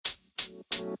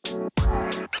Yo,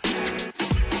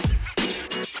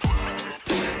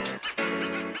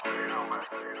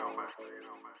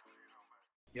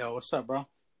 what's up, bro?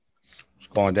 It's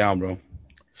going down, bro.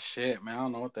 Shit, man, I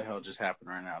don't know what the hell just happened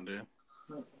right now, dude.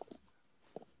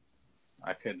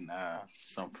 I couldn't.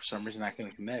 For some reason I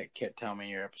couldn't connect. Kept telling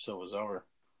me your episode was over.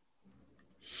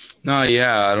 No,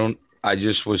 yeah, I don't. I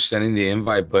just was sending the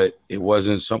invite, but it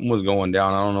wasn't. Something was going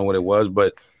down. I don't know what it was,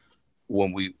 but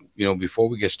when before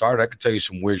we get started, I could tell you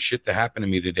some weird shit that happened to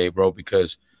me today, bro.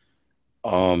 Because,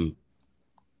 um,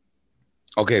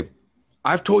 okay,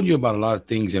 I've told you about a lot of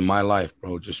things in my life,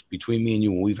 bro. Just between me and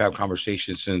you, when we've had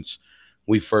conversations since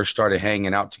we first started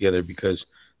hanging out together, because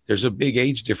there's a big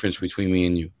age difference between me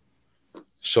and you.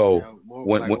 So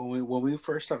when we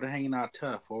first started hanging out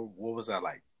tough, what was that,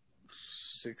 like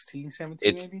 16,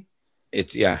 17 maybe?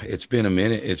 It's been a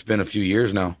minute. It's been a few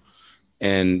years now.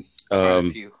 And quite a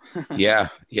few.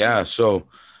 yeah. So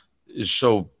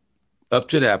up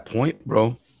to that point,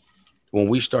 bro, when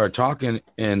we started talking,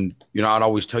 and I'd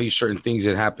always tell you certain things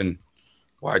that happen,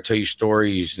 or I tell you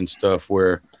stories and stuff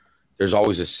where there's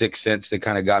always a sixth sense that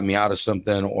kind of got me out of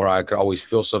something, or I could always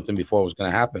feel something before it was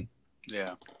going to happen.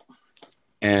 Yeah.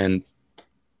 And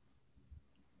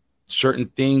certain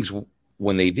things,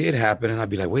 when they did happen, and I'd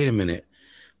be like, wait a minute,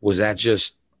 was that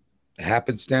just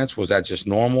happenstance? Was that just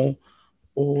normal?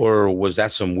 Or was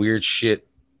that some weird shit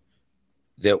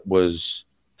that was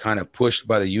kind of pushed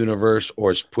by the universe,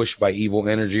 or is pushed by evil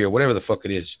energy, or whatever the fuck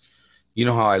it is? You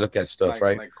know how I look at stuff,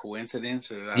 right? Like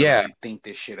coincidence, or did I really think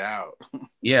this shit out?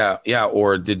 Yeah.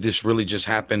 Or did this really just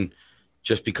happen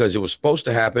just because it was supposed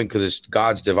to happen because it's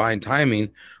God's divine timing?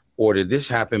 Or did this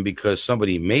happen because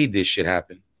somebody made this shit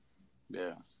happen?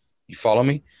 Yeah. You follow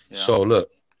me? Yeah. So look,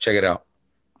 check it out.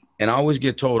 And I always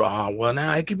get told, well,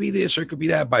 now it could be this or it could be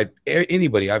that by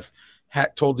anybody. I've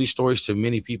told these stories to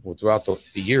many people throughout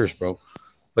the years, bro.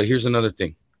 But here's another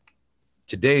thing.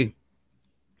 Today,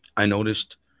 I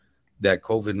noticed that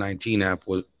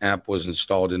COVID-19 app was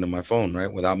installed into my phone,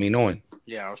 right, without me knowing.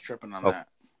 Yeah, I was tripping on that.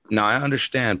 Now, I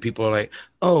understand people are like,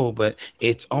 oh, but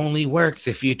it only works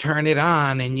if you turn it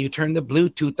on and you turn the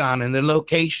Bluetooth on and the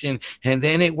location, and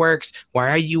then it works. Why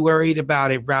are you worried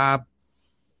about it, Rob?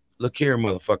 Look here,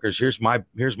 motherfuckers.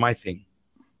 Here's my thing.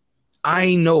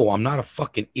 I know I'm not a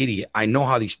fucking idiot. I know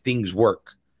how these things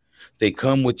work. They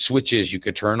come with switches you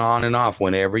could turn on and off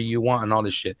whenever you want and all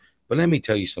this shit. But let me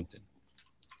tell you something.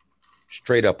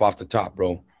 Straight up off the top,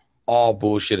 bro. All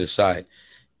bullshit aside.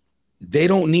 They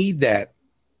don't need that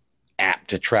app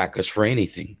to track us for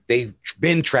anything. They've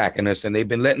been tracking us, and they've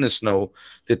been letting us know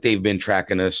that they've been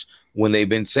tracking us when they've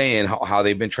been saying how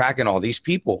they've been tracking all these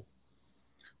people.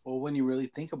 Well, when you really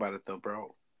think about it, though,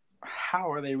 bro,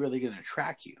 how are they really going to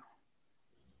track you?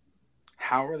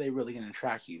 How are they really going to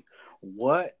track you?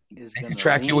 What is going to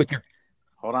track you with your...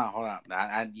 Hold on.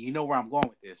 You know where I'm going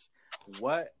with this.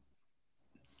 What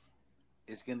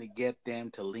is going to get them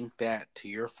to link that to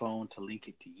your phone, to link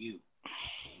it to you?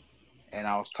 And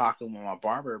I was talking with my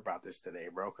barber about this today,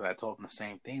 bro, because I told him the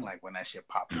same thing. Like, when that shit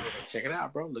popped up, like, check it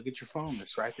out, bro. Look at your phone.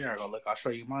 It's right there. I go, look, I'll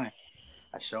show you mine.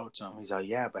 I showed it to him. He's like,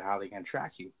 yeah, but how are they going to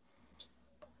track you?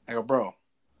 I go, bro,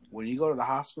 when you go to the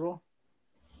hospital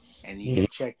and you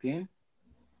get checked in,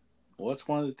 what's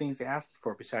one of the things they ask you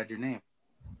for beside your name?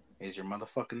 Is your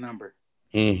motherfucking number.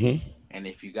 Mm-hmm. And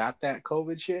if you got that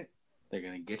COVID shit, they're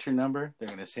going to get your number. They're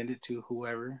going to send it to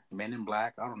whoever, Men in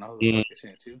Black. I don't know who the fuck they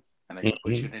send it to. And they're going to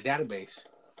put you in a database.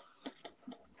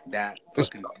 That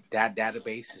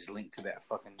database is linked to that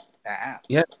app.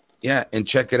 Yeah. And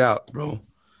check it out, bro.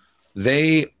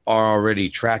 They are already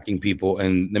tracking people,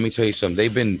 and let me tell you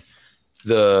something.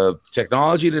 The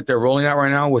technology that they're rolling out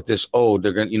right now with this,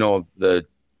 they're going to, the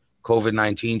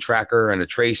COVID-19 tracker and the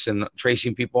tracing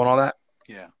people and all that.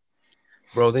 Yeah.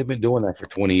 Bro, they've been doing that for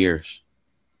 20 years.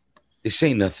 This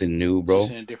ain't nothing new, bro.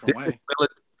 Just in a different way.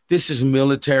 This is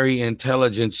military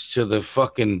intelligence to the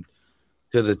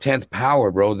 10th power,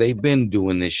 bro. They've been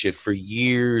doing this shit for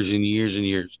years and years and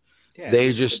years. Yeah,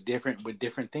 they just with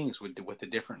different things, with a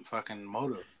different fucking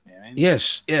motive. You know what I mean?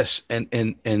 Yes,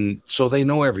 and so they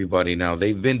know everybody now.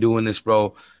 They've been doing this,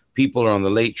 bro. People are on the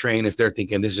late train if they're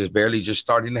thinking this is barely just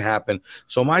starting to happen.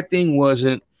 So my thing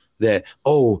wasn't that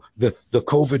the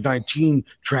COVID-19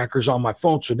 tracker's on my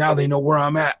phone, so now they know where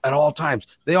I'm at all times.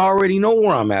 They already know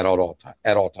where I'm at all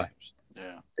times.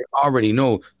 Yeah, they already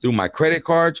know through my credit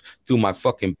cards, through my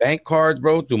fucking bank cards,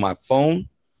 bro, through my phone.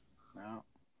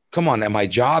 Come on, at my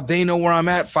job, they know where I'm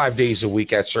at 5 days a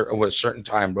week at a certain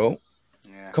time, bro.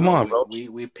 Yeah. Come on, bro.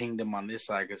 We pinged him on this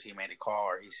side because he made a call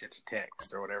or he sent a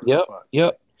text or whatever.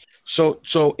 Yep. So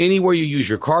anywhere you use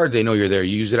your card, they know you're there.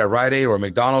 You use it at Rite Aid or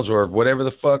McDonald's or whatever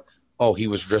the fuck. Oh, he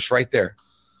was just right there.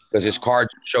 because his car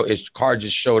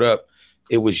just showed up.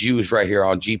 It was used right here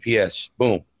on GPS.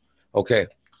 Boom. Okay,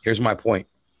 here's my point.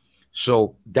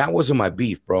 So that wasn't my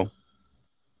beef, bro.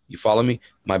 You follow me?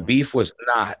 My beef was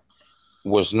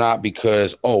not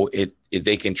because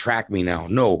they can track me now.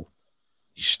 No,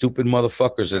 you stupid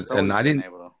motherfuckers. That's And always I been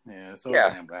didn't. able to. Yeah, it's always Yeah,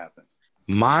 been able to happen.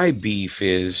 my beef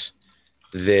is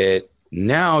that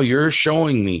now you're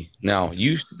showing me. Now,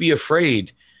 you used to be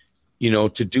afraid, to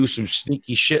do some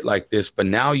sneaky shit like this, but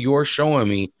now you're showing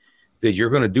me that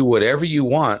you're going to do whatever you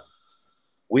want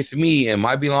with me and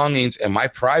my belongings and my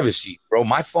privacy, bro.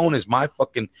 My phone is my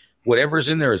fucking, whatever's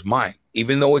in there is mine,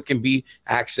 even though it can be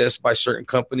accessed by certain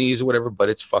companies or whatever, but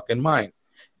it's fucking mine.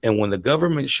 And when the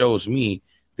government shows me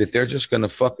that they're just going to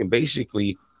fucking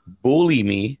basically bully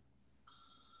me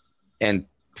and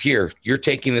here, you're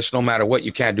taking this no matter what,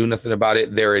 you can't do nothing about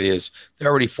it. There it is. They're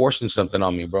already forcing something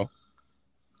on me, bro.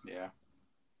 Yeah.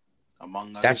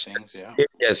 Among other things, yeah.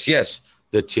 Yes.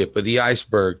 The tip of the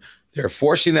iceberg. They're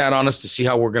forcing that on us to see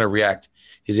how we're going to react.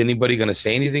 Is anybody going to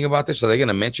say anything about this? Are they going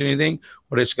to mention anything?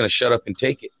 Or are they just going to shut up and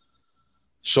take it?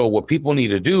 So what people need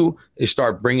to do is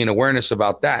start bringing awareness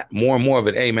about that. More and more of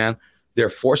it. Hey, man, they're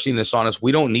forcing this on us.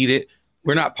 We don't need it.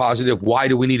 We're not positive. Why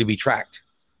do we need to be tracked?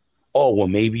 Oh, well,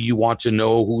 maybe you want to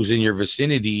know who's in your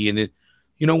vicinity. And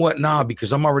you know what? Nah,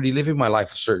 because I'm already living my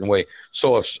life a certain way.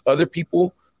 So if other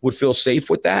people would feel safe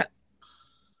with that,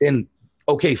 then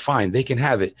okay, fine, they can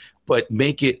have it. But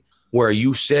make it where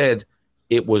you said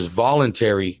it was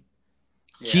voluntary.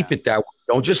 Yeah. Keep it that way.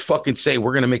 Don't just fucking say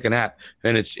we're going to make an app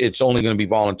and it's only going to be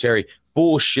voluntary.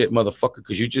 Bullshit, motherfucker,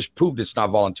 because you just proved it's not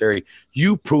voluntary.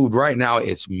 You proved right now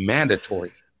it's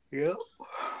mandatory. Yep.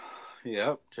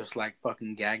 Just like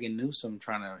fucking Gavin Newsom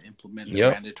trying to implement the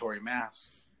mandatory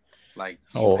masks. Like,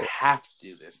 you have to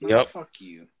do this. No, fuck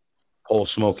you. Pole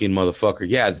smoking motherfucker.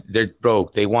 Yeah, they're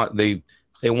broke. They want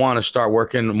to start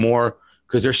working more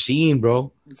because they're seeing,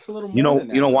 bro. It's a little more than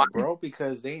that, you know why, bro?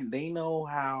 Because they know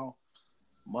how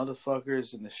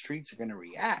motherfuckers in the streets are gonna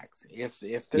react. If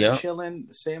they're chilling,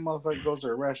 the same motherfucker goes to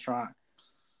a restaurant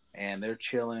and they're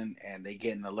chilling and they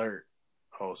get an alert.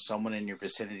 Oh, someone in your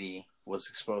vicinity was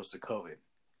exposed to COVID.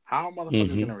 How are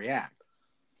motherfuckers gonna react?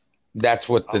 That's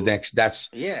what the next. That's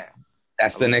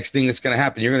the next thing that's gonna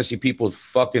happen. You're gonna see people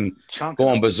fucking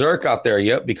going berserk out there.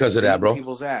 Yep, because of that, bro.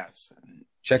 People's ass.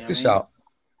 Check this out.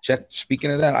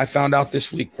 Speaking of that, I found out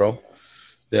this week, bro,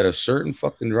 that a certain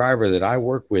fucking driver that I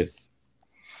work with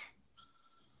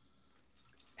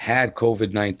had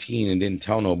COVID-19 and didn't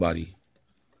tell nobody.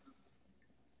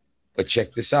 But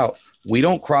check this out. We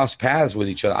don't cross paths with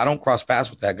each other. I don't cross paths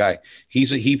with that guy.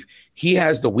 He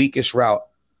has the weakest route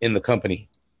in the company.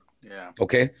 Yeah.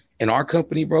 Okay. In our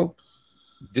company, bro,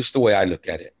 this is the way I look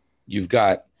at it. You've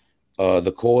got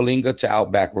the Coalinga to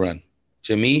Outback run.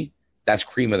 To me, that's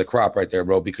cream of the crop right there,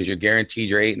 bro, because you're guaranteed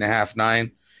your 8.5,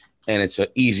 9, and it's an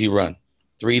easy run.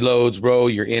 3 loads, bro.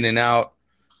 You're in and out.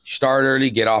 Start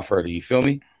early, get off early. You feel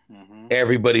me? Mm-hmm.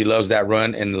 Everybody loves that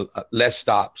run and less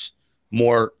stops,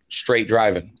 more straight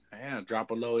driving. Yeah, drop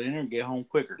a load in and get home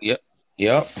quicker.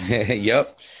 Yep.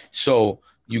 So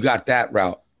you got that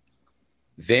route.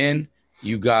 Then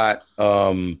you got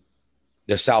the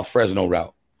South Fresno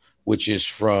route, which is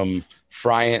from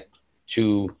Friant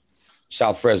to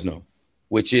South Fresno,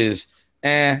 which is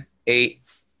 8,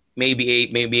 maybe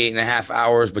 8.5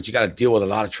 hours, but you got to deal with a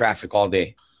lot of traffic all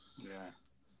day. Yeah.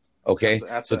 Okay.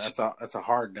 That's a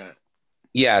hard nut.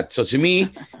 Yeah. So to me,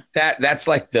 that's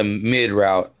like the mid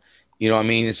route. You know what I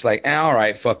mean? It's like, all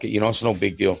right, fuck it. It's no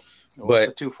big deal. What's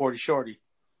the 240 shorty?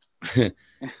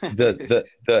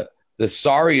 the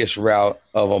sorriest route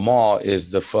of them all is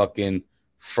the fucking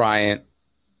Friant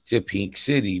to Pink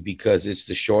City because it's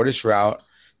the shortest route.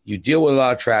 You deal with a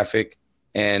lot of traffic,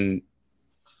 and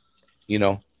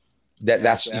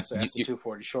that's the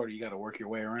 240 shorty. You got to work your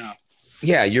way around.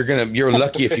 Yeah, you're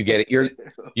lucky if you get it.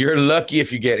 You're lucky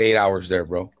if you get 8 hours there,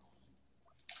 bro.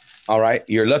 All right,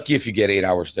 you're lucky if you get 8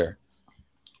 hours there.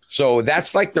 So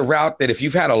that's like the route that if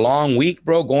you've had a long week,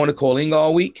 bro, going to Coalinga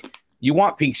all week, you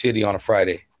want Pink City on a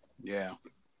Friday. Yeah.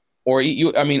 Or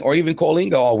even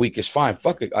Coalinga all week is fine.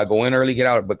 Fuck it, I go in early, get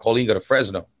out, but Coalinga to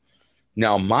Fresno.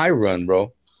 Now my run,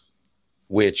 bro,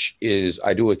 which is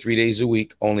I do it 3 days a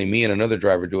week. Only me and another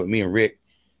driver do it. Me and Rick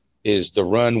is the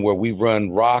run where we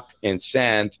run rock and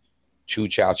sand to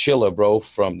Chowchilla, bro.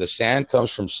 From the sand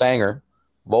comes from Sanger,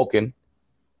 Vulcan,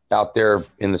 out there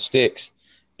in the sticks,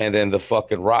 and then the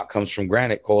fucking rock comes from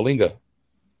Granite, Coalinga.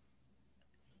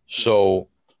 So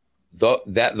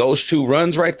those 2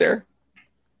 runs right there,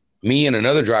 me and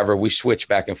another driver, we switch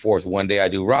back and forth. One day I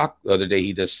do rock, the other day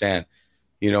he does sand.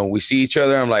 We see each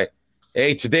other. I'm like,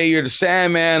 hey, today you're the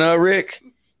sand man, Rick?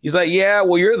 He's like, yeah,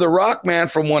 well, you're the Rock Man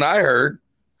from what I heard.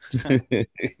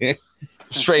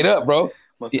 Straight up, bro.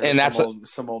 Must have And that's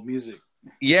some old music.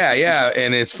 yeah,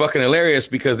 and it's fucking hilarious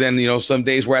because then some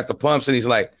days we're at the pumps and he's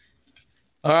like,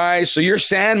 all right, so you're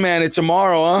Sandman it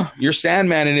tomorrow, huh? You're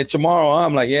Sandman in it tomorrow, huh?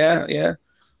 I'm like, yeah.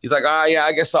 He's like, yeah,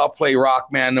 I guess I'll play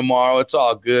Rockman tomorrow. It's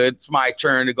all good. It's my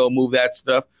turn to go move that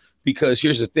stuff. Because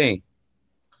here's the thing.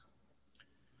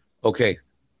 Okay.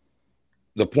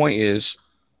 The point is,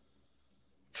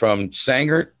 from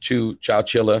Sanger to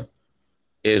Chowchilla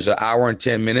is an hour and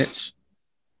 10 minutes.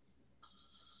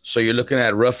 So you're looking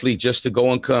at roughly just to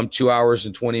go and come 2 hours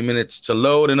and 20 minutes to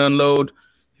load and unload.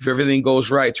 If everything goes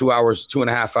right, 2 hours,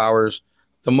 2.5 hours,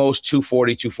 the most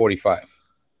 240, 245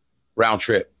 round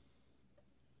trip.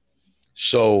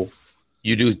 So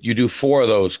you do 4 of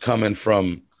those coming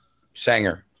from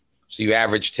Sanger. So you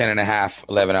average 10.5,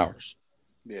 11 hours.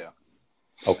 Yeah.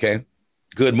 Okay.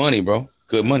 Good money, bro.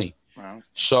 Good money. Wow.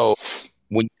 So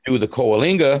when you do the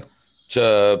Coalinga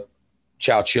to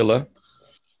Chowchilla,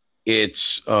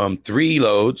 it's 3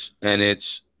 loads and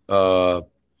it's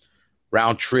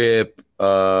round trip.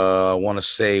 I want to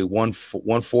say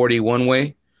 140 one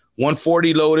way,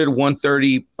 140 loaded,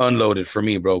 130 unloaded for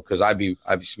me, bro, because I'd be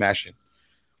smashing.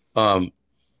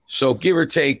 So give or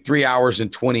take 3 hours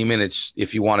and 20 minutes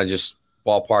if you want to just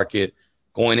ballpark it,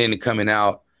 going in and coming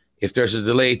out. If there's a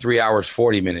delay, 3 hours,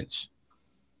 40 minutes.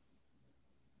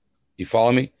 You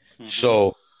follow me? Mm-hmm.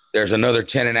 So there's another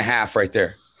 10.5 right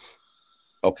there.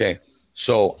 Okay.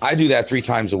 So I do that 3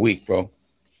 times a week, bro.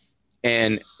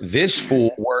 And this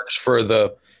fool works for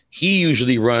he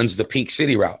usually runs the Pink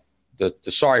City route, the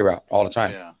Sorry route all the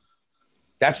time. Yeah.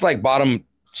 That's like bottom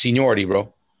seniority,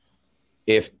 bro.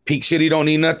 If Peak City don't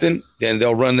need nothing, then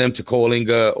they'll run them to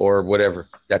Coalinga or whatever.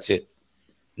 That's it.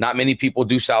 Not many people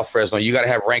do South Fresno. You got to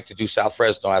have rank to do South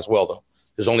Fresno as well, though.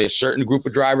 There's only a certain group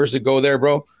of drivers that go there,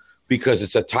 bro, because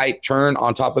it's a tight turn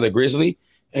on top of the Grizzly.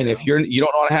 And if you don't know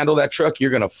how to handle that truck,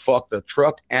 you're going to fuck the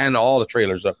truck and all the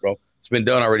trailers up, bro. It's been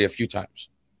done already a few times.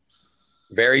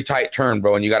 Very tight turn,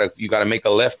 bro. And you gotta make a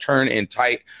left turn in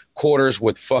tight quarters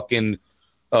with fucking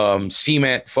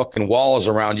cement fucking walls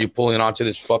around you, pulling onto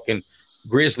this fucking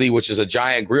Grizzly, which is a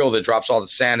giant grill that drops all the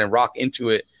sand and rock into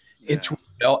it, into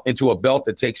a belt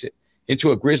that takes it,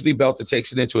 into a Grizzly belt that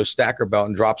takes it into a stacker belt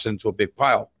and drops it into a big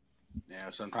pile. Yeah,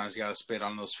 sometimes you gotta spit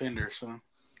on those fenders, huh?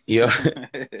 Yeah.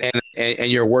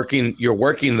 and you're working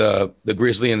the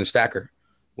Grizzly and the stacker.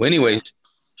 Well, anyways,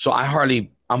 so I'm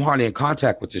hardly in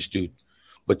contact with this dude.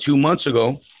 But 2 months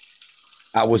ago,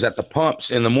 I was at the pumps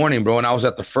in the morning, bro, and I was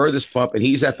at the furthest pump, and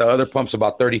he's at the other pumps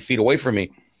about 30 feet away from me.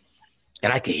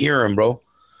 And I could hear him, bro.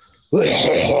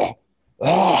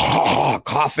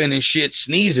 Coughing and shit,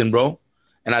 sneezing, bro.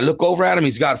 And I look over at him.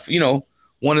 He's got,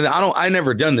 one of the, I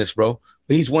never done this, bro.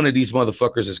 But he's one of these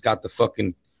motherfuckers that's got the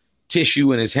fucking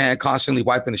tissue in his hand, constantly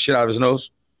wiping the shit out of his nose.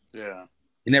 Yeah.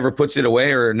 He never puts it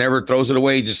away or never throws it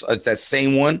away. Just it's that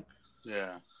same one.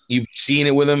 Yeah. You've seen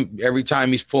it with him every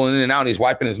time he's pulling in and out. And he's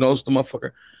wiping his nose, the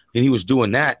motherfucker. And he was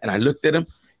doing that. And I looked at him.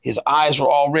 His eyes were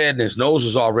all red and his nose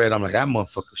was all red. I'm like, that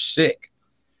motherfucker's sick.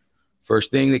 First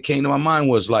thing that came to my mind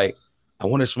was like, I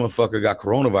wonder if this motherfucker got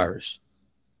coronavirus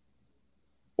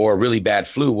or a really bad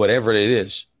flu, whatever it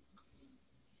is.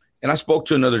 And I spoke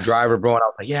to another driver, bro, and I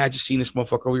was like, yeah, I just seen this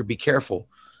motherfucker over here. Be careful.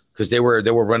 Because they were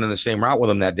running the same route with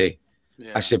him that day.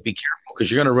 Yeah. I said, be careful,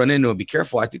 because you're going to run into him. Be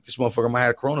careful. I think this motherfucker might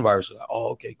have coronavirus. Like, oh,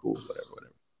 okay, cool,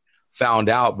 whatever. Found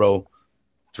out, bro,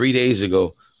 3 days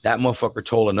ago, that motherfucker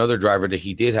told another driver that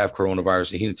he did have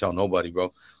coronavirus, and he didn't tell nobody,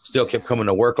 bro. Still kept coming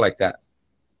to work like that.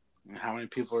 How many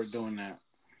people are doing that?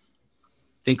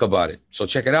 Think about it. So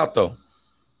check it out, though.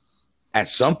 At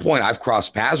some point, I've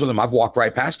crossed paths with him. I've walked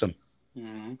right past him.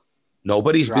 Mm-hmm.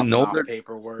 Nobody's dropping been no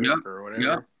paperwork or whatever.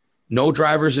 Yeah. No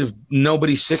drivers, if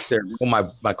nobody's sick there.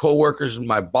 My coworkers,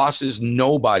 my bosses,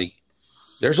 nobody.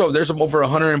 There's over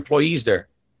 100 employees there.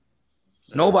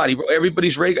 Nobody, bro.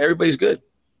 Everybody's good.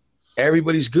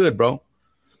 Everybody's good, bro.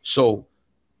 So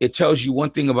it tells you one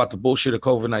thing about the bullshit of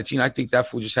COVID-19. I think that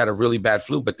fool just had a really bad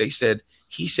flu, but he said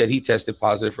he tested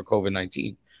positive for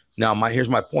COVID-19. Now, here's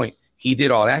my point. He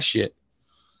did all that shit.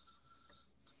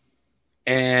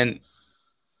 And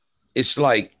it's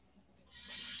like,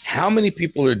 how many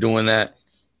people are doing that?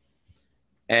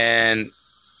 And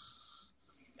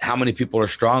how many people are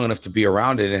strong enough to be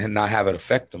around it and not have it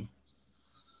affect them?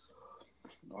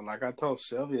 Well, like I told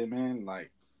Sylvia, man,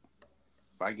 like,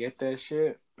 if I get that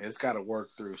shit, it's got to work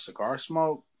through cigar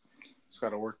smoke. It's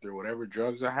got to work through whatever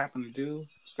drugs I happen to do.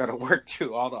 It's got to work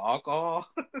through all the alcohol.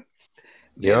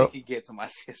 Yep. It can get to my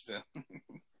system.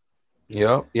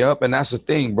 Yep. And that's the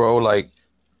thing, bro. Like,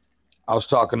 I was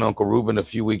talking to Uncle Ruben a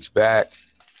few weeks back,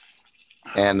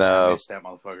 Oh, And man, I missed that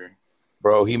motherfucker.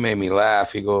 bro, he made me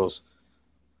laugh. He goes,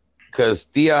 because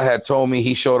Thea had told me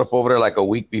he showed up over there like a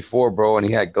week before, bro, and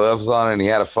he had gloves on and he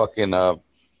had a fucking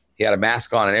he had a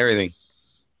mask on and everything.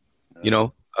 You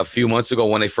know, a few months ago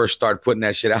when they first started putting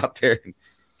that shit out there,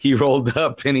 he rolled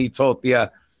up and he told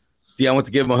Thea, I went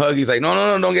to give him a hug. He's like,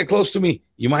 no, don't get close to me.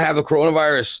 You might have the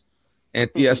coronavirus.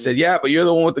 And Thea said, yeah, but you're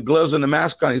the one with the gloves and the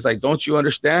mask on. He's like, don't you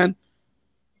understand?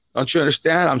 Don't you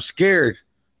understand? I'm scared.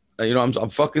 You know, I'm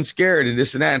fucking scared and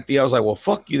this and that. And Thea was like, well,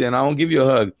 fuck you then. I won't give you a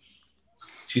hug.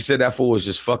 She said that fool was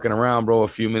just fucking around, bro. A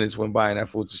few minutes went by and that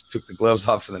fool just took the gloves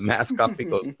off and the mask off. He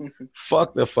goes,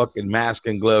 fuck the fucking mask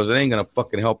and gloves. It ain't going to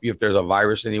fucking help you if there's a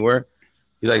virus anywhere.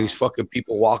 He's like, these fucking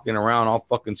people walking around all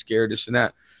fucking scared, this and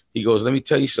that. He goes, let me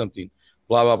tell you something.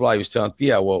 Blah, blah, blah. He was telling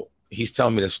Thea, well, he's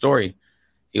telling me the story.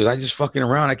 He was like, just fucking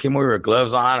around. I came over with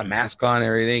gloves on, a mask on, and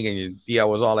everything. And Thea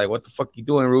was all like, what the fuck you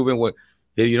doing, Ruben? What,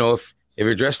 you know, if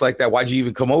you're dressed like that, why'd you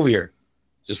even come over here?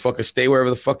 Just fucking stay wherever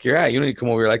the fuck you're at. You don't need to come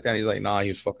over here like that. And he's like, nah, he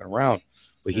was fucking around.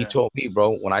 But he told me,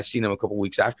 bro, when I seen him a couple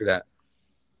weeks after that,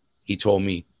 he told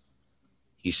me,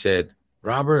 he said,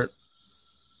 Robert,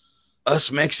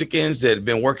 us Mexicans that have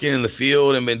been working in the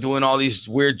field and been doing all these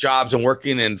weird jobs and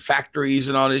working in factories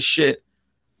and all this shit,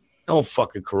 no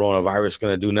fucking coronavirus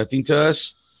gonna do nothing to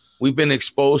us. We've been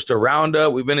exposed to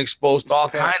Roundup. We've been exposed to all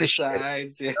kinds of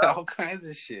shit. Yeah, all kinds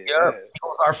of shit. Yeah.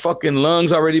 Our fucking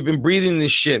lungs already been breathing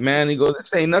this shit, man. He goes,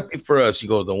 this ain't nothing for us. He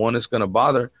goes, the one that's gonna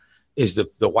bother is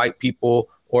the white people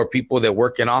or people that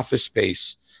work in office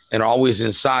space and are always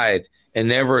inside and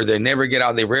they never get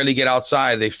out. They rarely get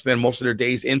outside. They spend most of their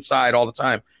days inside all the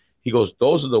time. He goes,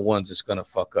 those are the ones that's gonna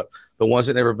fuck up. The ones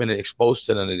that never been exposed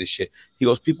to none of this shit. He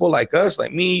goes, people like us,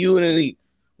 like me, you, and Elite,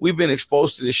 we've been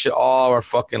exposed to this shit all our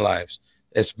fucking lives.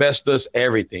 Asbestos,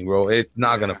 everything, bro. It's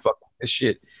not gonna fuck this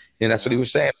shit. And that's what he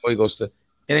was saying. He goes to,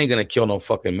 it ain't gonna kill no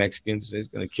fucking Mexicans. It's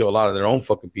gonna kill a lot of their own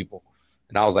fucking people.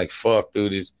 And I was like, fuck,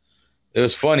 dude. It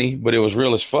was funny, but it was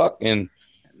real as fuck. And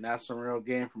that's some real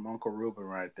game from Uncle Ruben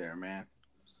right there, man.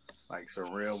 Like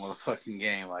some real motherfucking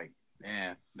game. Like,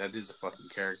 man, that is a fucking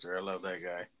character. I love that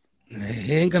guy. It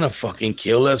ain't gonna fucking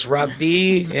kill us, Rob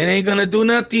D. It ain't gonna do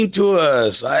nothing to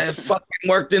us. I fucking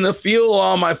worked in the field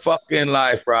all my fucking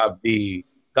life, Rob D.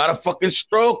 Got a fucking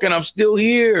stroke and I'm still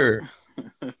here.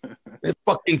 It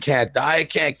fucking can't die. It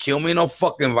can't kill me. No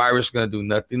fucking virus gonna do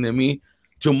nothing to me.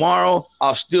 Tomorrow,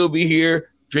 I'll still be here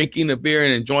drinking a beer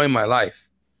and enjoying my life.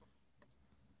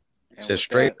 And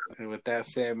straight. With that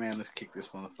said, man, let's kick this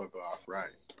motherfucker off right.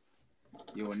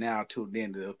 You are now tuned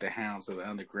in to the Hounds of the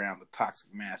Underground, the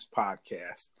Toxic Mass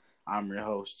Podcast. I'm your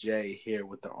host, Jay, here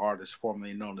with the artist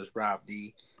formerly known as Rob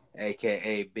D,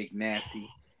 a.k.a. Big Nasty,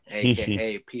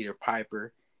 a.k.a. Peter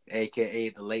Piper, a.k.a.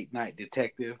 the Late Night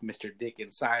Detective, Mr. Dick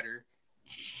Insider.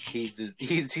 He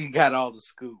got all the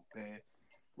scoop, man.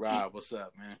 Rob, what's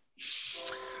up, man?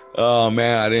 Oh,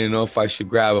 man, I didn't know if I should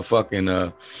grab a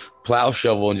fucking plow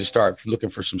shovel and just start looking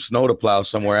for some snow to plow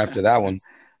somewhere after that one.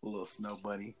 A little snow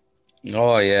buddy.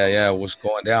 Oh yeah, what's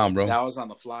going down, bro? That was on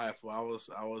the fly. I was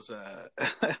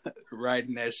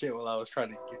writing that shit while I was trying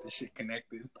to get the shit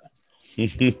connected.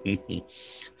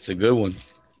 It's a good one.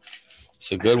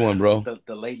 It's a good one, bro.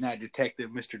 The Late Night Detective,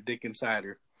 Mr. Dick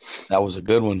Insider. That was a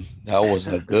good one. That was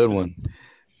a good one.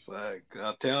 Fuck,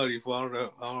 I'll tell you, I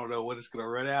don't know when it's gonna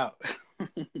run out.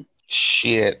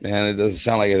 Shit, man, it doesn't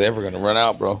sound like it's ever gonna run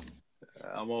out, bro.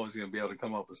 I'm always gonna be able to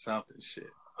come up with something, shit.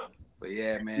 But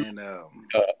yeah, man.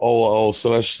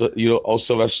 Sylvester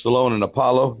Stallone and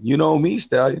Apollo. You know me,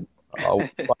 Stallion. I'll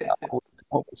come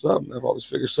up with something. I've always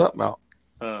figured something out.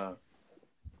 Nah,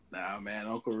 man.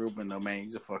 Uncle Ruben, though, man,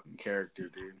 he's a fucking character,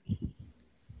 dude.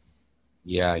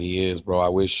 Yeah, he is, bro. I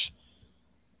wish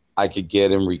I could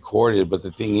get him recorded, but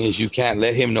the thing is, you can't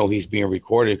let him know he's being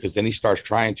recorded because then he starts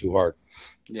trying too hard.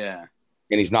 Yeah.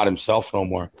 And he's not himself no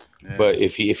more. Yeah. But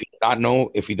if he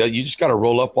does, you just got to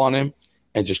roll up on him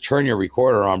and just turn your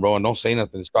recorder on, bro, and don't say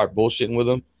nothing. Start bullshitting with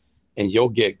him, and you'll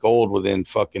get gold within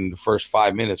fucking the first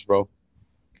 5 minutes, bro.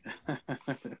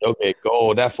 You'll get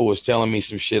gold. That fool was telling me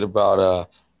some shit about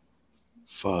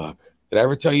fuck. Did I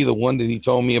ever tell you the one that he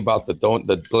told me about the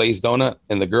glazed donut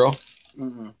and the girl?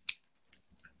 Mm-hmm.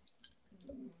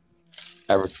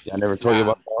 I never told you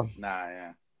about that one? Nah,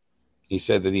 yeah. He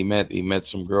said that he met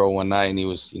some girl one night, and he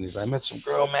was I met some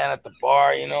girl, man, at the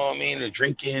bar, you know what I mean? They're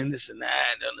drinking this and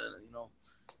that, you know,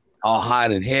 all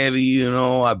hot and heavy, you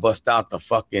know. I bust out the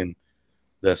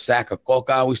sack of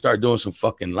coca. We start doing some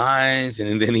fucking lines,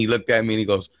 and then he looked at me and he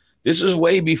goes, "This is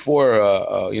way before,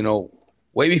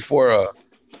 way before,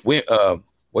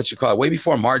 what you call it, way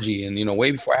before Margie, and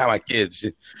way before I had my kids."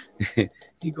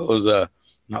 He goes,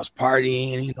 I was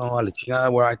partying, all the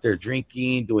chingada, we're out there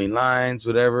drinking, doing lines,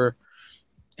 whatever.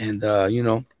 And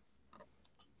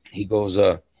he goes,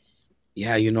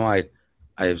 yeah,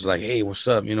 I was like, hey, what's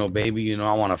up, baby,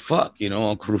 I want to fuck,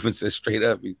 Uncle Ruben says straight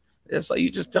up. It's like, you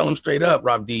just tell him straight up,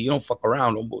 Rob D, you don't fuck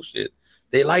around, no bullshit.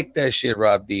 They like that shit,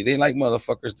 Rob D. They like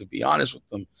motherfuckers to be honest with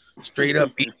them. Straight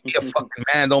up, be a fucking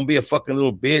man. Don't be a fucking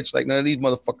little bitch like none of these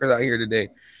motherfuckers out here today.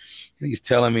 And he's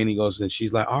telling me, and he goes, and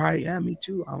she's like, all right, yeah, me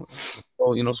too.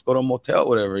 Let's go to a motel,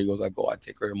 whatever. He goes, I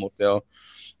take her to a motel.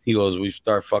 He goes, we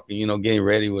start fucking, getting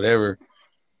ready, whatever.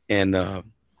 And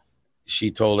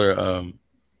she told her,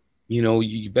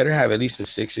 you better have at least a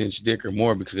 6-inch dick or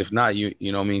more, because if not,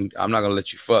 I'm not gonna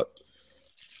let you fuck.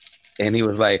 And he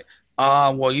was like,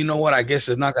 well, you know what? I guess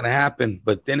it's not gonna happen.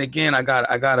 But then again, I got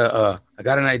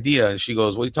an idea. And she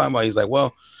goes, what are you talking about? He's like,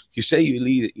 well, you say you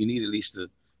need at least a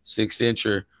 6-inch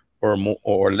or more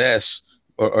or less,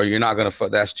 or you're not gonna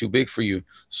fuck. That's too big for you.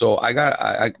 So I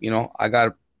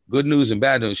got good news and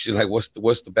bad news. She's like, what's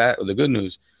the bad or the good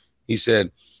news? He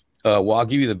said, well, I'll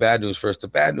give you the bad news first. The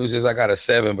bad news is I got a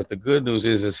 7, but the good news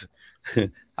is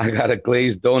I got a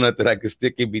glazed donut that I can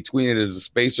stick in between it as a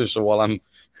spacer. So while I'm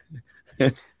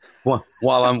while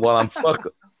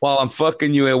I'm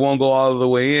fucking you, it won't go all the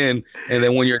way in. And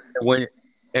then when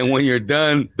you're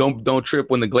done, don't trip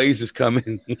when the glaze is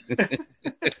coming.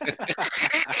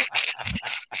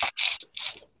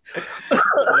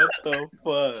 What the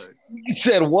fuck? He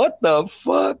said, what the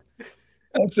fuck?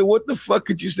 I said, what the fuck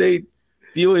could you say?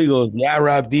 He goes, yeah,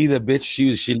 Rob D, the bitch,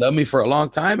 she loved me for a long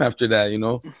time after that, He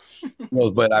goes,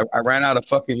 but I ran out of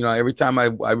fucking, every time I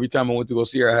went to go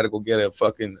see her, I had to go get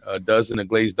a dozen of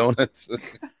glazed donuts.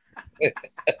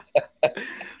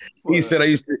 He said I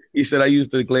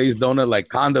used to glaze donut like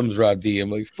condoms, Rob D. I'm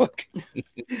like, fuck.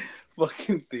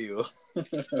 Fucking Theo.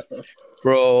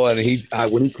 Bro,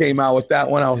 and when he came out with that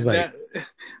one, I was like,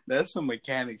 that's some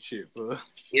mechanic shit, bro.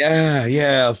 Yeah.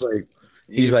 I was like,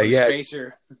 he's like, yeah.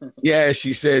 Spacer. Yeah,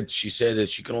 she said that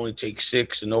she can only take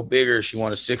 6 and no bigger. She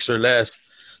wanted 6 or less.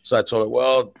 So I told her,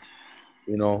 well,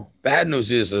 bad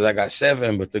news is I got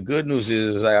 7, but the good news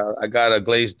is I got a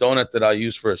glazed donut that I'll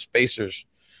use for spacers.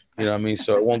 You know what I mean?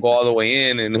 So it won't go all the way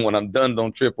in, and when I'm done,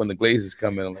 don't trip when the glaze is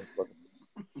coming. I'm like,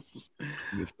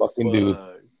 this fucking dude.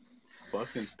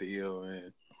 Fucking Theo,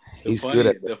 man. He's good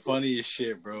at the funniest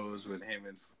shit, bro, is when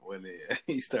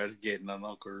he starts getting on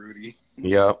Uncle Rudy.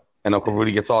 Yep. And Uncle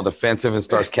Rudy gets all defensive and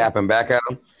starts capping back at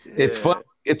him. Yeah.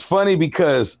 It's funny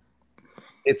because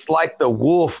it's like the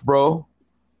wolf, bro,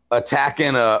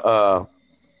 attacking like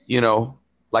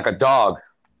a dog,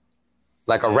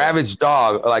 like a ravaged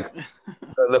dog, like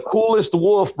the coolest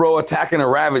wolf, bro, attacking a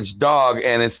ravaged dog,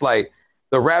 and it's like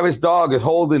the ravaged dog is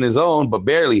holding his own, but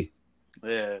barely.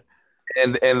 Yeah.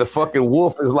 And the fucking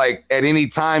wolf is like at any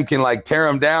time can like tear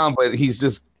him down, but he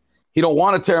don't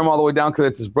want to tear him all the way down because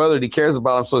it's his brother that he cares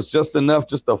about him. So it's just enough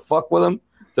just to fuck with him,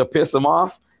 to piss him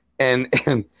off. And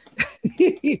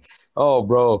oh,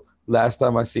 bro, last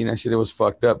time I seen that shit, it was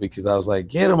fucked up because I was like,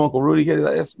 get him, Uncle Rudy. Get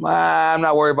it. I'm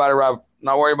not worried about it, Rob.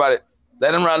 Not worried about it.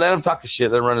 Let him run. Let him talk his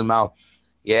shit. Let him run his mouth.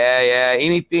 Yeah.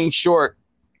 Anything short,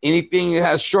 anything that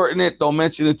has short in it, don't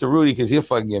mention it to Rudy because he'll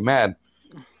fucking get mad.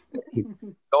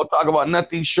 Don't talk about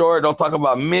nothing short. Don't talk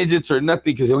about midgets or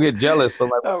nothing because he'll get jealous. So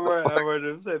like, I heard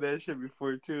him say that shit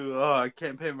before too. Oh, I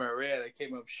can't pay my rent. I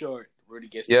came up short. Rudy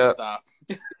gets pissed off.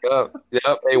 Yep.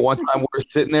 Hey, one time we were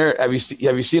sitting there. Have you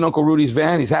seen Uncle Rudy's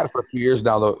van? He's had it for a few years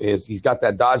now. Though he's got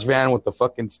that Dodge van with the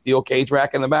fucking steel cage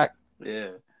rack in the back. Yeah.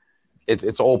 It's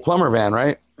an old plumber van,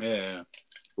 right? Yeah.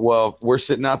 Well, we're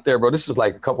sitting out there, bro. This is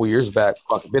like a couple years back.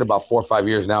 Fuck, it's been about 4 or 5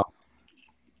 years now.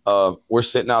 We're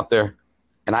sitting out there.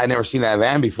 And I had never seen that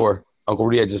van before. Uncle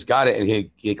Rudy had just got it, and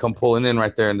he come pulling in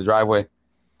right there in the driveway.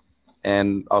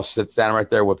 And I was standing right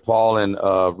there with Paul and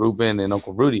Ruben and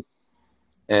Uncle Rudy.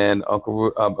 And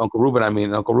Uncle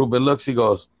Ruben looks, he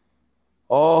goes,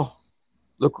 oh,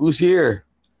 look who's here.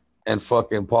 And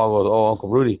fucking Paul goes, oh, Uncle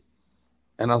Rudy.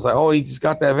 And I was like, oh, he just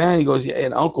got that van. He goes, yeah.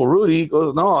 And Uncle Rudy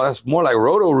goes, no, that's more like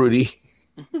Roto Rudy.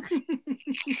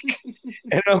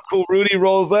 And Uncle Rudy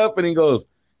rolls up and he goes,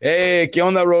 hey, ¿qué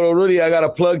onda, Roto Rudy? I got a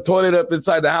plug toilet up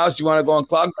inside the house. You want to go and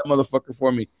clog that motherfucker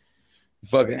for me?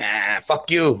 Fucking,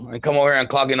 fuck you. I come over here and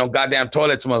clog no goddamn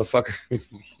toilets, motherfucker.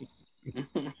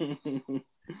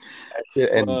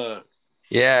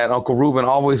 And Uncle Ruben,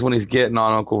 always when he's getting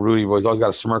on Uncle Rudy, he's always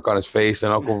got a smirk on his face.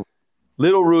 And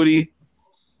little Rudy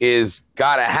is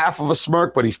got a half of a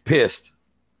smirk, but he's pissed.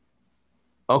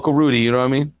 Uncle Rudy, you know what I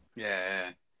mean? Yeah.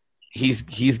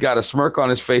 He's got a smirk on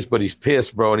his face, but he's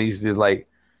pissed, bro. And he's like,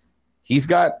 he's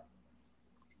got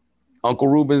Uncle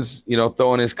Ruben's,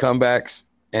 throwing his comebacks,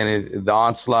 and the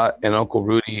Onslaught and Uncle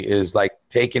Rudy is like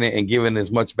taking it and giving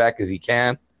as much back as he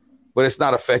can, but it's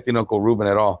not affecting Uncle Ruben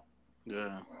at all.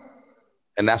 Yeah.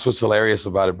 And that's what's hilarious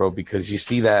about it, bro, because you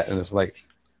see that and it's like,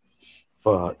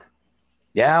 fuck.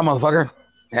 Yeah, motherfucker.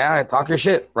 Yeah, talk your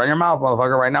shit. Run your mouth,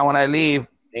 motherfucker. Right now when I leave,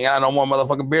 ain't got no more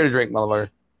motherfucking beer to drink, motherfucker.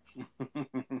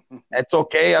 That's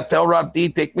okay. I'll tell Rob D,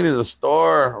 take me to the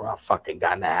store. I fucking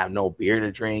gotta have no beer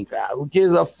to drink. Who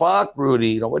gives a fuck,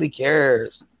 Rudy? Nobody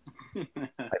cares.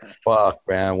 Like, fuck,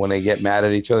 man, when they get mad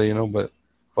at each other, you know. But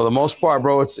for the most part,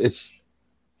 bro, it's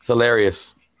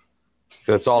hilarious.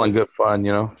 It's all in good fun,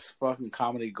 you know. It's fucking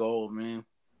comedy gold, man.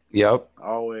 Yep.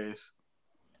 Always.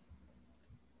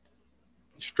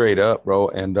 Straight up, bro.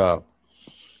 And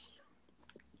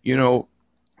you know,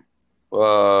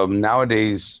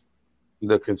 nowadays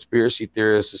the conspiracy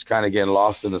theorists is kind of getting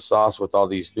lost in the sauce with all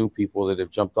these new people that have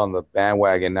jumped on the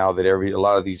bandwagon now that a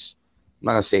lot of these, I'm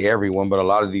not gonna say everyone, but a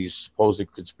lot of these supposed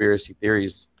conspiracy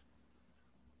theories,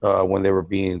 when they were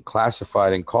being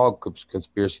classified and called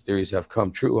conspiracy theories, have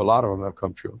come true. A lot of them have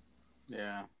come true.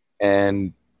 Yeah.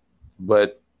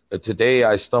 But today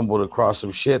I stumbled across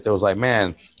some shit that was like,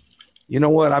 man, you know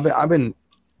what? I've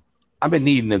been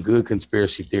needing a good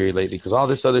conspiracy theory lately because all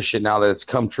this other shit now that it's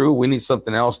come true, we need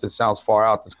something else that sounds far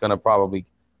out that's gonna probably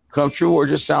come true or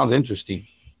just sounds interesting.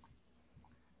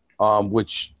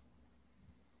 Which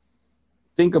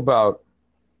think about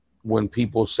when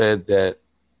people said that,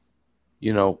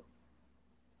 you know,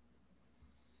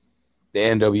 the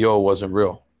NWO wasn't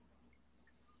real,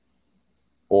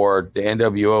 or the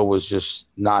NWO was just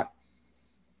not.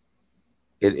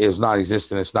 It is not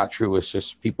existent. It's not true. It's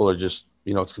just people are just,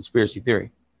 you know, it's conspiracy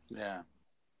theory. Yeah.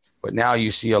 But now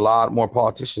you see a lot more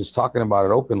politicians talking about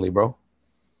it openly, bro.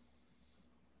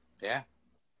 Yeah.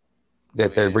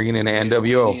 That they're bringing in the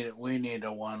NWO. We need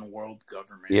a one world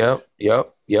government.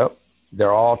 Yep.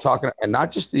 They're all talking, and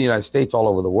not just in the United States, all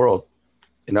over the world,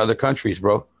 in other countries,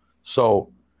 bro.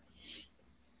 So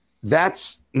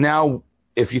that's now,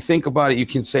 if you think about it, you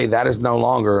can say that is no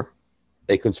longer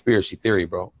a conspiracy theory,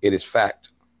 bro. It is fact.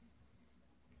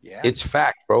 Yeah. It's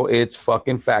fact, bro. It's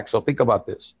fucking fact. So think about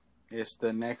this. It's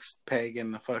the next peg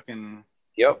in the fucking...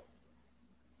 Yep.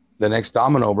 The next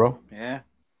domino, bro. Yeah.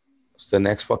 It's the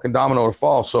next fucking domino to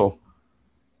fall. So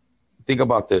think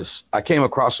about this. I came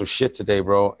across some shit today,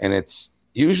 bro, and it's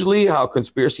usually how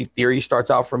conspiracy theory starts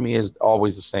out for me is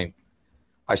always the same.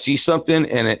 I see something,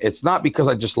 and it's not because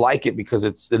I just like it because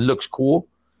it looks cool,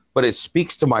 but it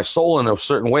speaks to my soul in a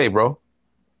certain way, bro.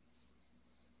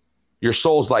 Your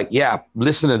soul's like, yeah,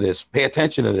 listen to this, pay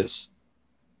attention to this.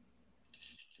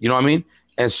 You know what I mean?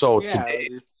 And so today,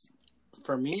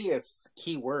 for me, it's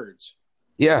keywords.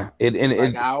 Yeah,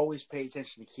 I always pay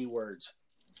attention to keywords.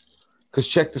 Cause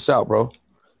check this out, bro.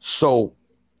 So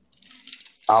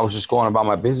I was just going about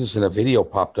my business, and a video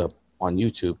popped up on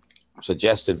YouTube,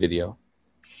 suggested video,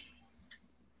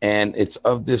 and it's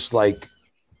of this like,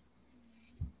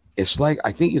 it's like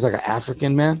I think he's like an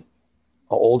African man, an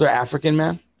older African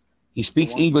man. He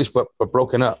speaks English, but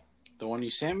broken up. The one you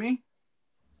sent me?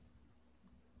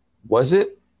 Was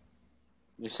it?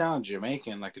 You sound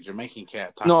Jamaican, like a Jamaican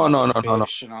cat. No. And all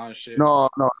that shit.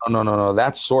 No.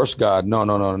 That's Source God. No,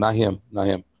 not him.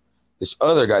 This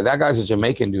other guy. That guy's a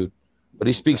Jamaican dude, but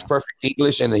he speaks perfect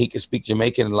English, and he can speak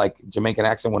Jamaican, like Jamaican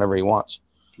accent, whenever he wants.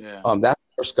 Yeah. That's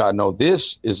Source God. No,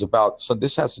 this is about. So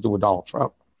this has to do with Donald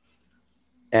Trump,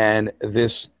 and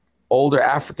this older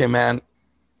African man.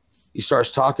 He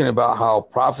starts talking about how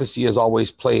prophecy is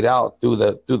always played out through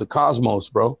the cosmos,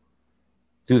 bro,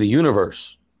 through the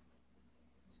universe.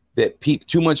 That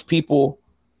too much people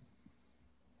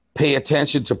pay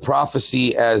attention to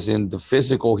prophecy as in the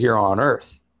physical here on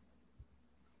Earth,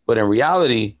 but in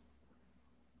reality,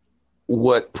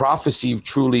 what prophecy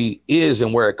truly is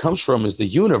and where it comes from is the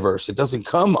universe. It doesn't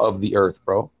come of the Earth,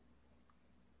 bro.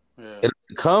 Yeah. It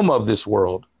doesn't come of this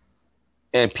world,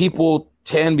 and people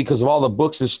tend, because of all the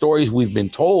books and stories we've been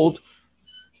told,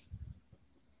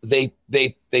 they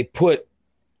put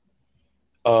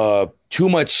too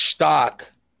much stock,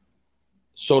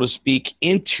 so to speak,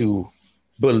 into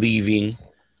believing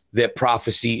that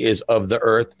prophecy is of the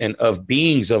earth and of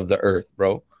beings of the earth,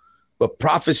 bro. But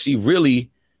prophecy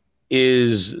really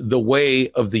is the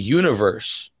way of the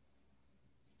universe.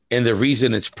 And the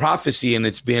reason it's prophecy and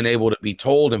it's being able to be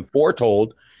told and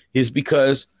foretold is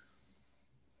because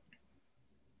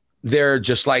they're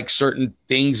just like certain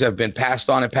things have been passed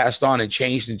on and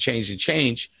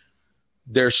changed.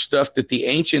 There's stuff that the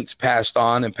ancients passed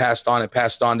on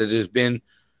that has been,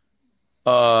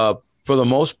 for the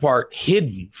most part,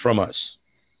 hidden from us.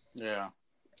 Yeah.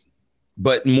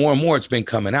 But more and more it's been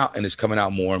coming out, and it's coming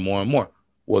out more and more and more.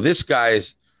 Well, this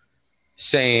guy's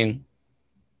saying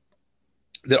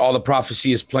that all the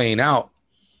prophecy is playing out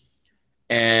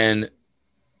and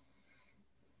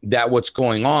that what's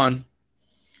going on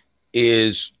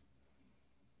is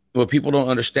what people don't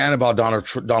understand about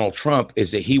Donald Trump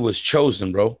is that he was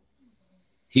chosen, bro.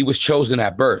 He was chosen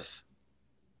at birth.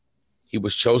 He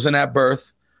was chosen at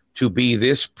birth to be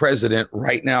this president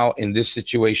right now in this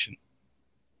situation.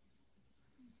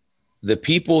 The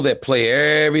people that play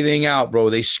everything out, bro,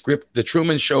 they script. The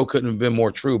Truman Show couldn't have been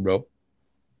more true, bro.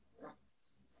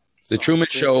 The Truman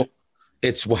Show,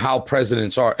 it's how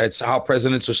presidents are. It's how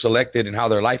presidents are selected and how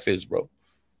their life is, bro.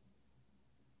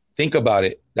 Think about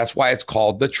it. That's why it's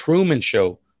called the Truman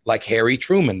Show, like Harry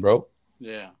Truman, bro.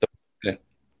 Yeah.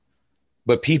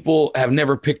 But people have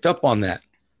never picked up on that.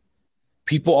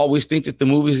 People always think that the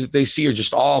movies that they see are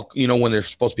just all, when they're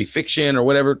supposed to be fiction or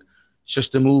whatever, it's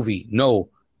just a movie. No,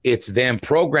 it's them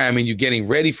programming you, getting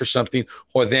ready for something,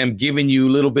 or them giving you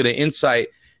a little bit of insight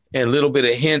and a little bit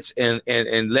of hints and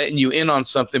letting you in on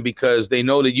something because they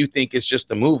know that you think it's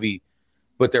just a movie,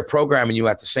 but they're programming you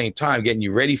at the same time, getting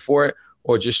you ready for it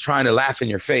or just trying to laugh in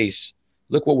your face.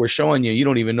 Look what we're showing you. You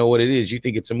don't even know what it is. You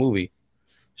think it's a movie.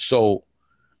 So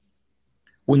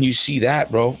when you see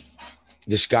that, bro,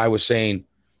 this guy was saying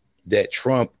that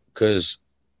Trump, because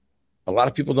a lot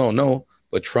of people don't know,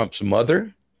 but Trump's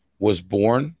mother was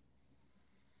born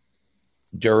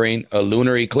during a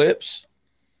lunar eclipse.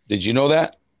 Did you know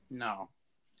that? No.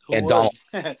 Who would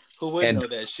know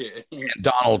that shit? And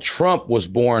Donald Trump was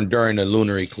born during a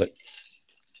lunar eclipse.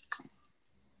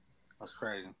 That's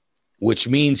crazy. Which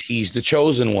means he's the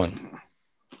chosen one.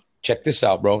 Check this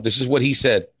out, bro. This is what he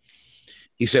said.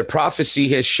 He said, prophecy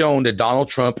has shown that Donald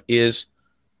Trump is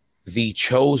the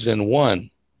chosen one.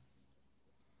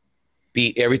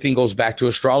 Everything goes back to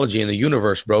astrology in the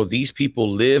universe, bro. These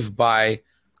people live by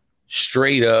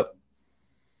straight up,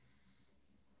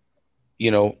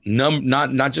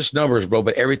 not just numbers, bro,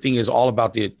 but everything is all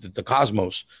about the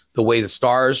cosmos, the way the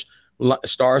stars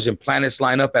and planets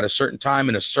line up at a certain time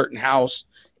in a certain house,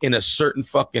 in a certain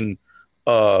fucking,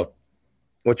 like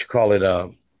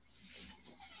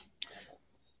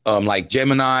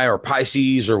Gemini or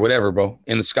Pisces or whatever, bro,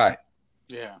 in the sky.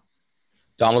 Yeah.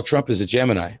 Donald Trump is a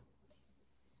Gemini.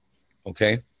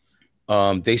 Okay.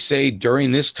 They say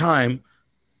during this time,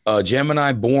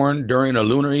 Gemini born during a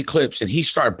lunar eclipse, and he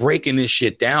started breaking this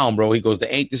shit down, bro. He goes,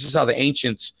 this is how the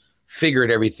ancients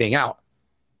figured everything out.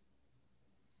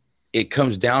 It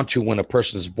comes down to when a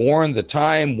person is born, the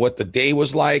time, what the day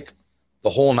was like, the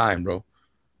whole nine, bro.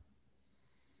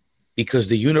 Because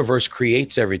the universe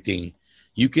creates everything.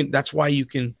 That's why you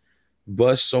can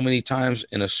bust so many times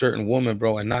in a certain woman,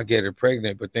 bro, and not get her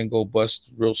pregnant, but then go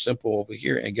bust real simple over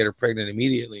here and get her pregnant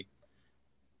immediately.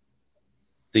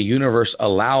 The universe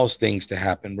allows things to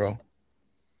happen, bro.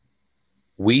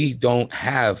 We don't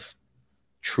have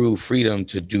true freedom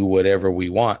to do whatever we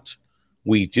want.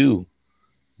 We do.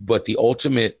 But the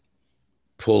ultimate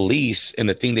police and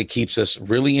the thing that keeps us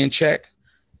really in check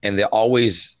and that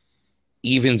always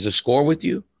evens the score with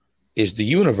you is the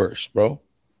universe, bro.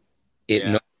 It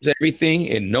knows everything.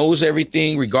 It knows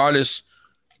everything regardless.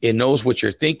 It knows what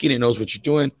you're thinking. It knows what you're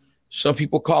doing. Some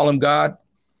people call him God.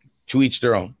 To each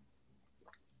their own.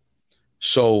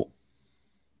 So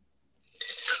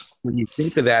when you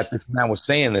think of that, this man was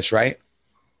saying this, right?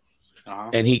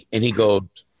 Uh-huh. And he goes,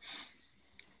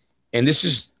 and this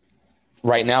is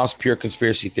right now it's pure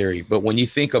conspiracy theory, but when you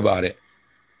think about it,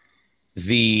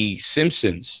 the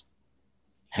Simpsons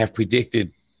have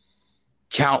predicted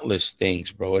countless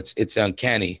things, bro. It's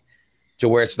uncanny to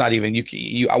where it's not even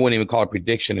I wouldn't even call it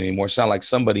prediction anymore. It sounds like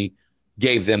somebody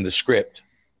gave them the script.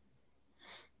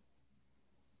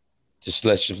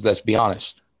 Let's be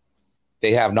honest.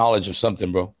 They have knowledge of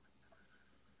something, bro.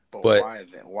 But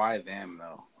why them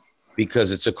though?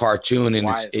 Because it's a cartoon and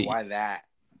why that?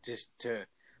 Just to,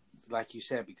 like you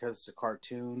said, because it's a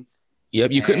cartoon.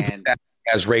 Yep, you couldn't put that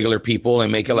as regular people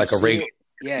and make it like a regular.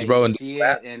 Yeah, bro, you see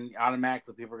it, and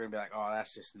automatically people are gonna be like, "Oh,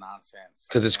 that's just nonsense."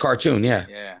 Because it's cartoon, yeah.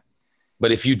 Yeah.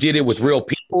 But if you did it with real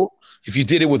people,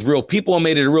 and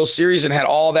made it a real series and had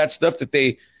all that stuff that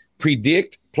they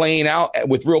predict playing out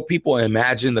with real people,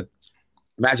 imagine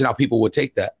how people would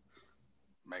take that.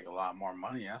 Make a lot more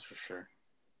money, that's for sure.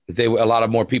 A lot of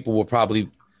more people will probably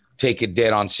take it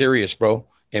dead on serious, bro,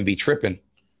 and be tripping.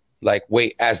 Like,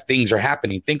 wait, as things are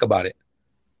happening, think about it.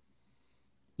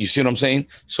 You see what I'm saying?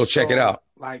 So check it out.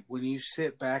 Like when you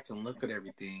sit back and look at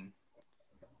everything,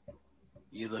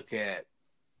 you look at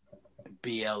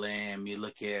BLM, you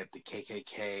look at the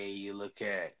KKK, you look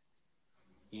at,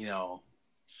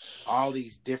 all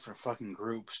these different fucking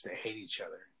groups that hate each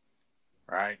other,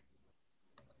 right?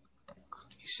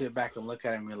 You sit back and look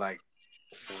at them, you're like,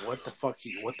 what the fuck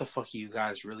are you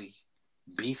guys really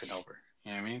beefing over?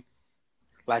 You know what I mean?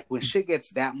 Like when shit gets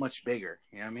that much bigger,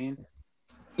 you know what I mean?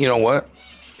 You know what?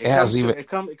 It comes to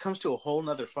it comes to a whole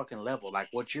nother fucking level. Like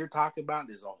what you're talking about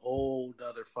is a whole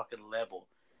nother fucking level.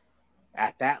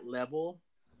 At that level,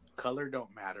 color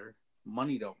don't matter,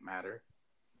 money don't matter,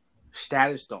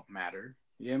 status don't matter.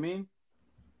 You know what I mean?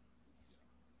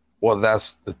 Well,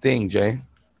 that's the thing, Jay.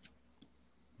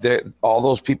 All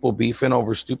those people beefing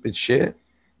over stupid shit.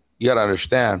 You gotta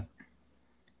understand.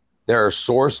 There are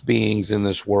source beings in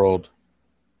this world,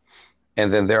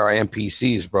 and then there are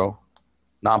NPCs, bro.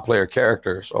 Non-player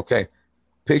characters. Okay,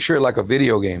 picture it like a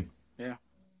video game. Yeah.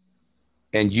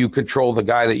 And you control the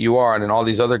guy that you are, and then all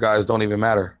these other guys don't even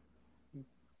matter.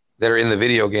 That are in the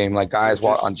video game, like guys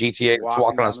on GTA,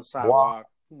 walking on the sidewalk.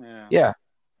 Yeah,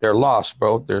 they're lost,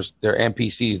 bro. They're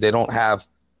NPCs. They don't have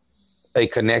a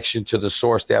connection to the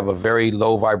source. They have a very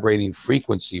low vibrating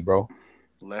frequency, bro.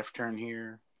 Left turn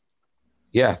here.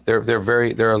 Yeah, they're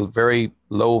a very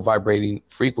low vibrating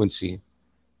frequency.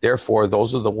 Therefore,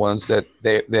 those are the ones that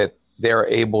they're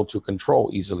able to control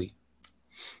easily.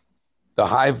 The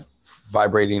high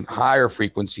vibrating, higher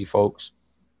frequency folks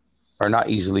are not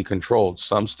easily controlled.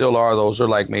 Some still are. Those are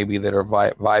like maybe that are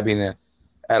vibing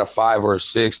at a 5 or a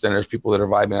 6. Then there's people that are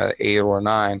vibing at an 8 or a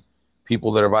 9.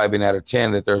 People that are vibing at a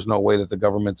 10 that there's no way that the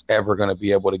government's ever going to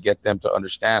be able to get them to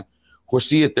understand or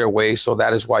see it their way. So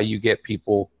that is why you get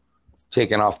people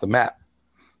taken off the map.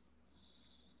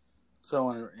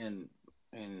 So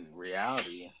in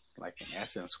reality, like in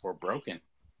essence, we're broken.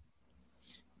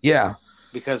 Yeah.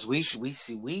 Because we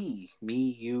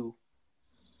me, you,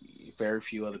 very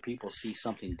few other people see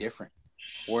something different.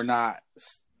 We're not,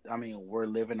 I mean, we're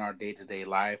living our day-to-day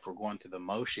life. We're going through the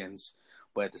motions,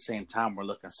 but at the same time, we're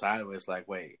looking sideways like,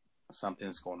 wait,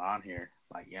 something's going on here.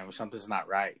 Like, you know, something's not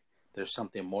right. There's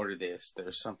something more to this.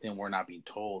 There's something we're not being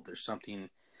told. There's something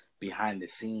behind the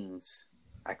scenes.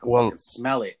 I can fucking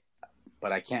smell it,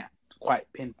 but I can't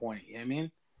quite pinpoint it. You know what I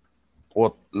mean?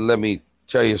 Well, let me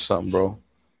tell you something, bro.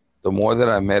 The more that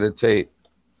I meditate,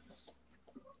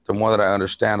 the more that I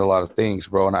understand a lot of things,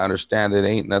 bro. And I understand it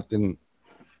ain't nothing.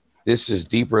 This is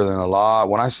deeper than a lot.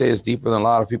 When I say it's deeper than a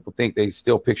lot of people think, they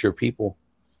still picture people,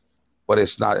 but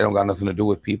it's not. It don't got nothing to do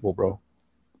with people, bro.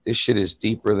 This shit is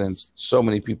deeper than so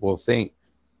many people think.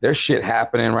 There's shit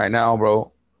happening right now,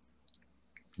 bro,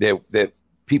 that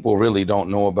people really don't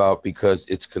know about because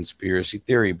it's conspiracy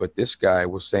theory. But this guy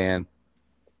was saying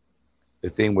the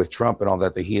thing with Trump and all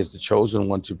that he is the chosen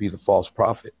one to be the false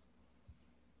prophet.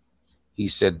 He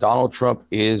said Donald Trump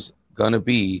is going to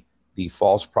be the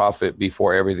false prophet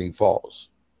before everything falls.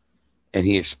 And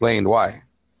he explained why.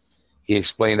 He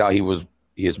explained how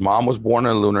his mom was born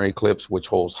in a lunar eclipse, which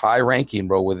holds high ranking,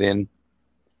 bro, within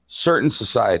certain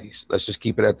societies. Let's just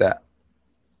keep it at that.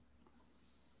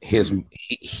 His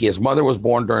mother was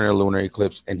born during a lunar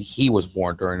eclipse, and he was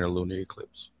born during a lunar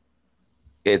eclipse.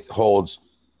 It holds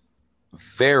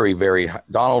very, very high.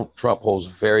 Donald Trump holds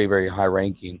very, very high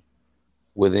ranking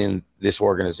within this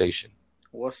organization.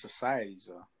 What societies,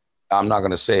 though? I'm not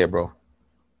gonna say it, bro.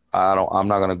 I'm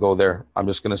not gonna go there. I'm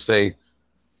just gonna say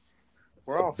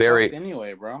we're all fucked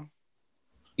anyway, bro.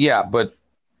 Yeah, but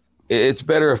it's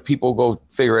better if people go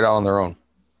figure it out on their own.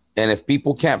 And if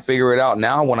people can't figure it out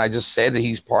now, when I just said that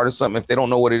he's part of something, if they don't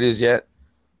know what it is yet,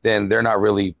 then they're not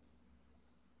really.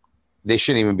 They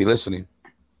shouldn't even be listening.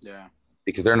 Yeah.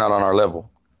 Because they're not on our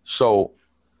level. So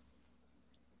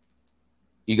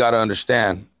you got to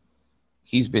understand,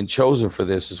 he's been chosen for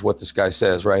this, is what this guy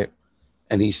says, right?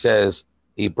 And he says,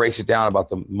 he breaks it down about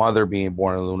the mother being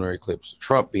born in a lunar eclipse,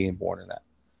 Trump being born in that.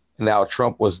 And now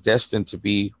Trump was destined to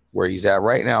be where he's at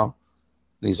right now.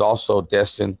 And he's also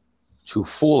destined to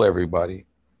fool everybody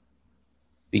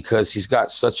because he's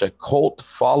got such a cult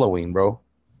following, bro.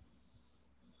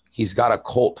 He's got a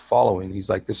cult following. He's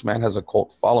like, this man has a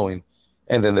cult following.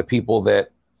 And then the people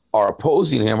that are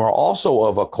opposing him are also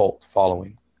of a cult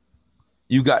following.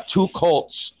 You got two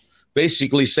cults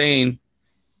basically saying,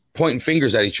 pointing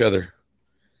fingers at each other.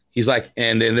 He's like,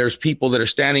 and then there's people that are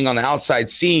standing on the outside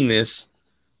seeing this,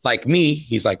 like me.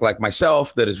 He's like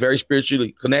myself, that is very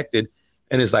spiritually connected,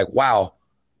 and is like, wow,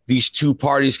 these two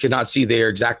parties cannot see they are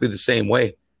exactly the same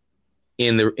way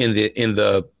in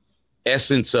the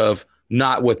essence of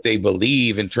not what they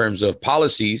believe in terms of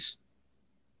policies,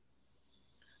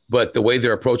 but the way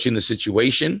they're approaching the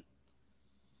situation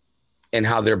and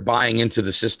how they're buying into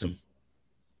the system.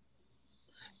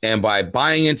 And by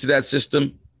buying into that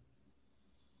system,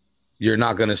 you're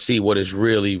not going to see what is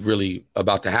really, really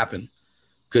about to happen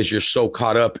because you're so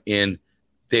caught up in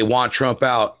they want Trump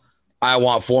out. I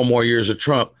want 4 more years of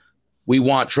Trump. We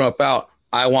want Trump out.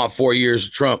 I want 4 years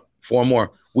of Trump. 4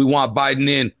 more. We want Biden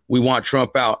in. We want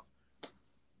Trump out.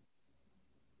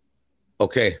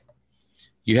 Okay.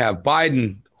 You have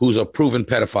Biden, who's a proven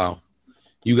pedophile.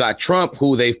 You got Trump,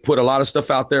 who they've put a lot of stuff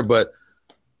out there, but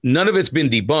none of it's been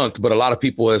debunked, but a lot of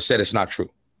people have said it's not true.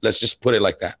 Let's just put it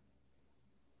like that.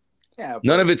 Yeah,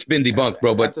 none of it's been debunked,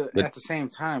 bro. But at the same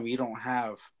time, you don't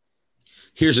have.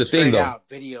 Here's the thing, though. Out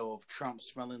video of Trump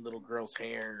smelling little girls'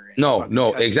 hair.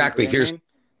 No, exactly.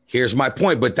 Here's my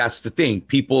point. But that's the thing.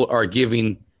 People are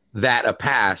giving that a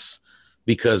pass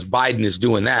because Biden is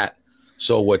doing that.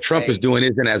 So what Trump is doing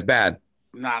isn't as bad.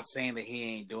 I'm not saying that he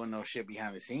ain't doing no shit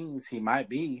behind the scenes. He might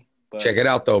be. But... Check it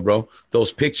out, though, bro.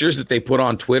 Those pictures that they put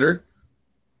on Twitter,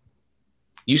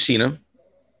 you seen them?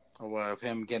 Of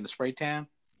him getting a spray tan?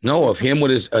 No, of him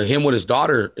with his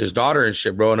daughter and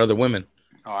shit, bro, and other women.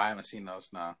 Oh, I haven't seen those.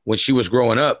 No. When she was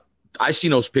growing up, I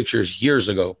seen those pictures years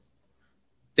ago.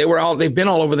 They've been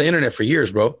all over the internet for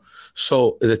years, bro.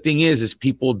 So the thing is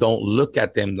people don't look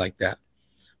at them like that.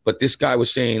 But this guy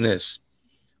was saying this,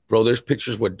 bro. There's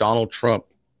pictures with Donald Trump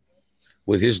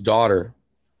with his daughter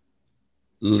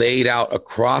laid out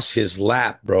across his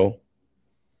lap, bro.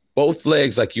 Both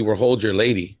legs like you were holding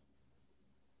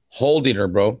her,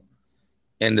 bro.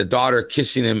 And the daughter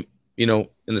kissing him, in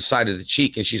the side of the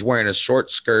cheek, and she's wearing a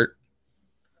short skirt.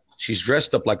 She's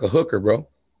dressed up like a hooker, bro.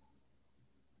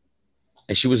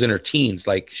 And she was in her teens,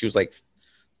 she was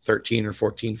 13 or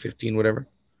 14, 15, whatever.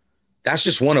 That's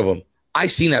just one of them. I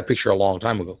seen that picture a long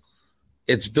time ago.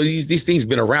 It's these things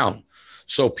been around.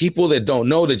 So people that don't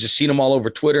know, that just seen them all over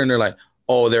Twitter and they're like,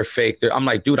 oh, they're fake. I'm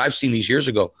like, dude, I've seen these years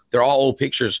ago. They're all old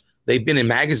pictures. They've been in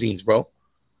magazines, bro.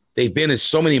 They've been in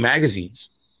so many magazines.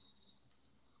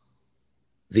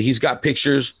 He's got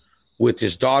pictures with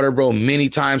his daughter, bro, many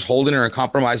times holding her in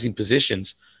compromising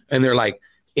positions. And they're like,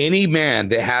 any man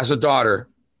that has a daughter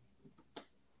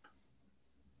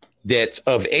that's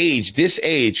of age, this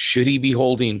age, should he be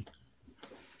holding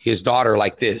his daughter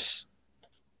like this?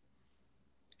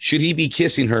 Should he be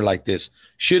kissing her like this?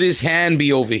 Should his hand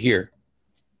be over here?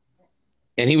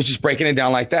 And he was just breaking it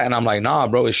down like that. And I'm like, nah,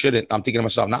 bro, it shouldn't. I'm thinking to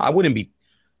myself, nah, I would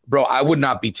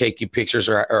not be taking pictures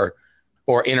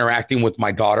or interacting with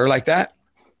my daughter like that.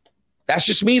 That's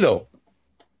just me, though.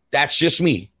 That's just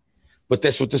me. But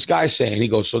that's what this guy's saying. He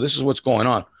goes, so this is what's going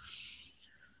on.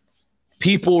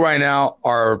 People right now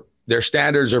their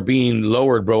standards are being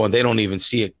lowered, bro, and they don't even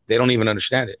see it. They don't even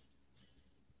understand it.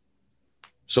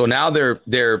 So now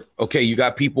they're okay. You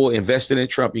got people invested in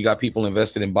Trump. You got people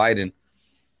invested in Biden.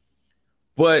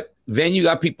 But then you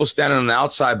got people standing on the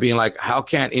outside being like, how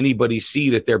can't anybody see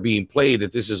that they're being played,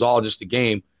 that this is all just a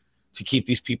game to keep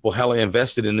these people hella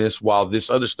invested in this while this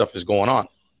other stuff is going on?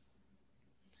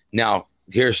 Now,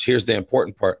 here's the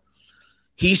important part.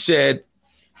 He said,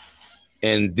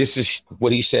 and this is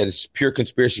what he said, it's pure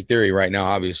conspiracy theory right now,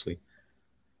 obviously.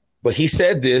 But he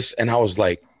said this, and I was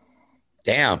like,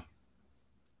 damn,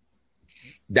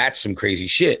 that's some crazy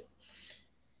shit.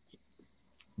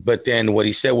 But then what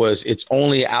he said was, it's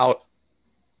only out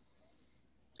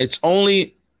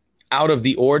of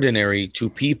the ordinary to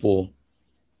people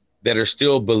that are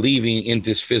still believing in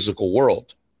this physical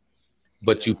world.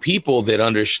 But to people that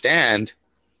understand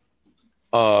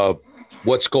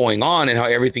what's going on and how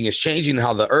everything is changing, and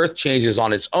how the earth changes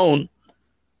on its own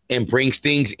and brings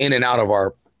things in and out of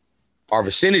our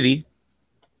vicinity,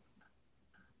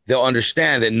 they'll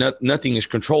understand that nothing is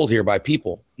controlled here by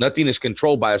people. Nothing is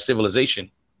controlled by a civilization.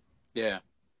 Yeah.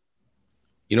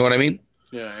 You know what I mean?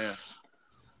 Yeah.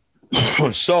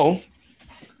 So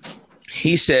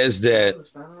he says that.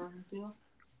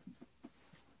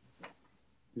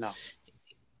 No.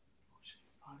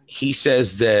 He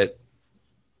says that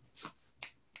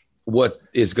what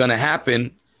is going to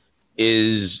happen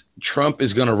is Trump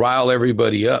is going to rile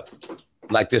everybody up,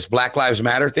 like this Black Lives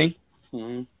Matter thing.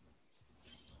 Mm-hmm.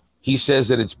 He says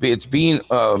that it's being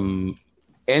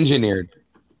engineered,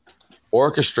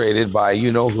 orchestrated by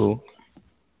you know who,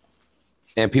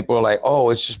 and people are like, oh,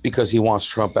 it's just because he wants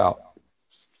Trump out.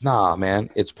 Nah, man,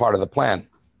 it's part of the plan.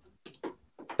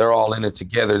 They're all in it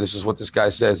together. This is what this guy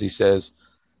says. He says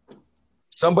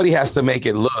somebody has to make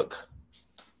it look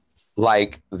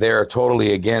like they're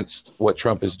totally against what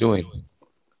Trump is doing.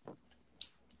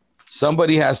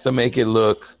 Somebody has to make it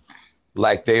look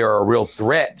like they are a real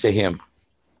threat to him,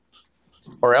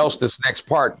 or else this next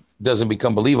part doesn't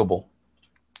become believable.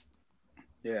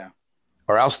 Yeah.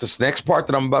 Or else this next part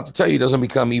that I'm about to tell you doesn't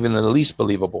become even the least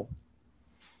believable.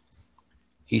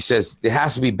 He says it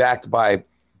has to be backed by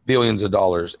billions of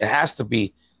dollars. It has to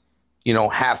be,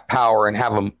 have power and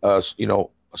have a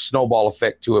snowball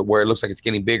effect to it where it looks like it's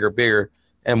getting bigger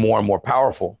and more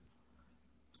powerful.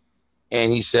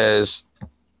 And he says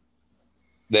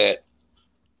that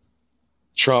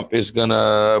Trump is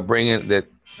gonna bring in that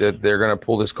they're gonna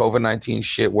pull this COVID-19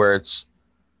 shit where it's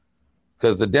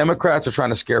because the Democrats are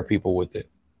trying to scare people with it,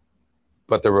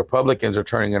 but the Republicans are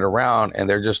turning it around and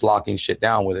they're just locking shit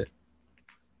down with it.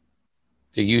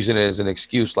 To use it as an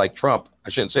excuse like Trump. I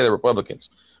shouldn't say the Republicans,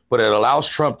 but it allows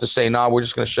Trump to say, "No, we're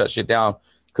just going to shut shit down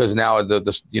because now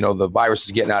the virus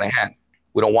is getting out of hand.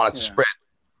 We don't want it to spread.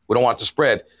 We don't want it to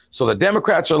spread." So the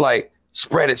Democrats are like,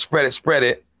 "Spread it, spread it, spread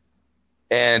it,"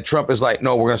 and Trump is like,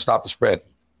 "No, we're going to stop the spread.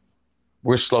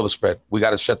 We're slow the spread. We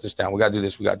got to shut this down. We got to do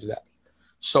this. We got to do that."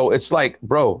 So it's like,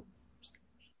 bro,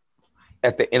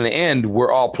 in the end,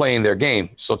 we're all playing their game.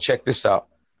 So check this out.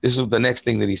 This is the next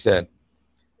thing that he said.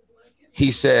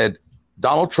 He said,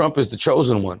 Donald Trump is the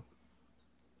chosen one.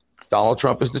 Donald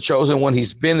Trump is the chosen one.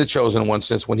 He's been the chosen one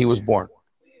since when he was born.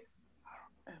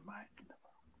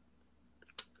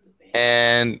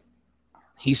 And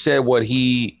he said what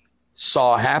he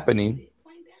saw happening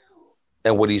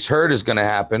and what he's heard is going to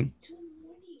happen.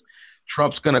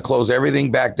 Trump's going to close everything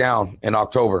back down in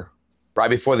October, right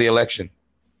before the election.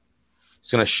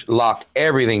 He's going to lock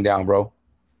everything down, bro.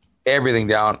 Everything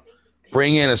down.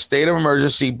 Bring in a state of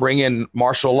emergency, bring in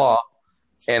martial law,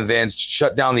 and then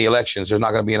shut down the elections. There's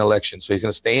not going to be an election. So he's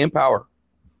going to stay in power.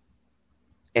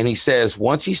 And he says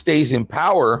once he stays in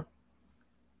power,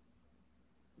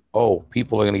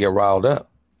 people are going to get riled up.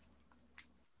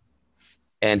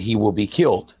 And he will be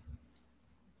killed.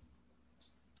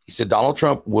 He said Donald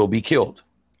Trump will be killed.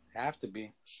 Have to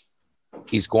be.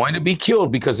 He's going to be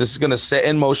killed because this is going to set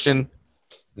in motion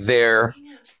their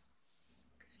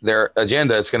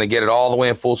agenda. It's going to get it all the way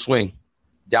in full swing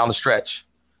down the stretch.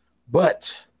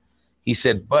 But he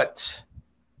said, what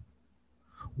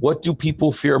do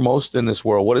people fear most in this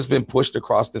world? What has been pushed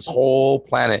across this whole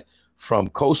planet from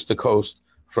coast to coast,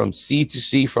 from sea to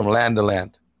sea, from land to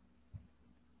land?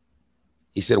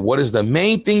 He said, what is the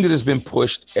main thing that has been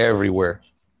pushed everywhere?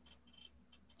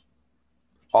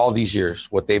 All these years,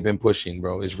 what they've been pushing,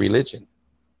 bro, is religion.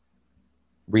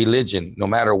 Religion. No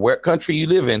matter what country you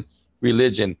live in,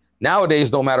 religion.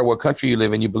 Nowadays, no matter what country you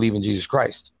live in, you believe in Jesus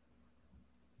Christ.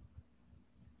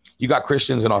 You got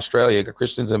Christians in Australia, you got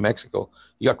Christians in Mexico,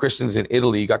 you got Christians in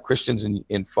Italy, you got Christians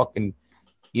in fucking,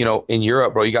 in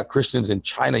Europe, bro. You got Christians in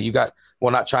China, you got,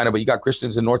 well, not China, but you got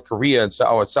Christians in North Korea and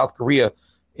South Korea,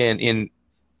 and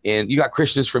you got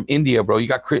Christians from India, bro. You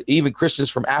got even Christians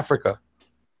from Africa.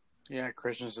 Yeah,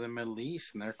 Christians in the Middle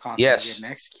East, and they're constantly getting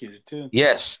executed too.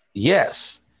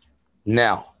 Yes.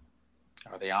 Now,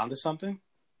 are they onto something?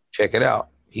 Check it out.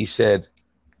 He said,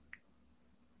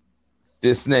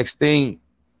 this next thing,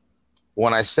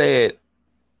 when I say it,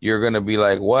 you're going to be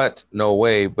like, what? No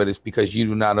way. But it's because you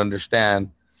do not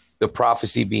understand the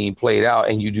prophecy being played out,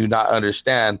 and you do not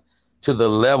understand to the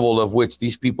level of which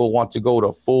these people want to go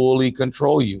to fully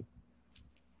control you.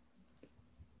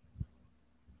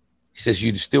 He says,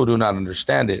 you still do not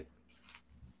understand it.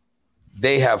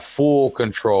 They have full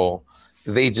control.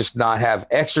 They just not have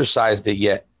exercised it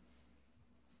yet.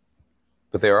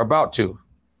 But they're about to.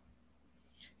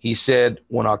 He said,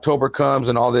 when October comes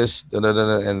and all this,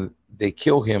 and they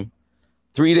kill him,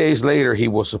 3 days later, he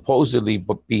will supposedly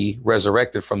be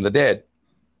resurrected from the dead.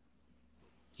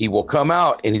 He will come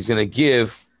out and he's going to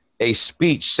give a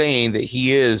speech saying that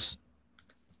he is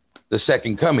the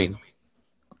second coming,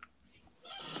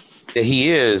 that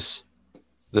he is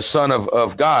the Son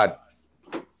of God,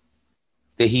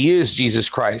 that he is Jesus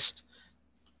Christ,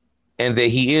 and that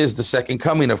he is the second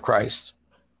coming of Christ.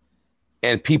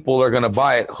 And people are going to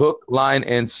buy it hook, line,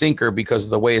 and sinker because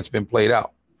of the way it's been played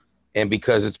out. And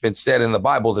because it's been said in the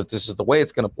Bible that this is the way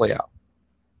it's going to play out.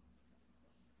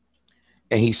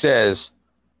 And he says,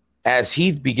 as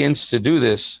he begins to do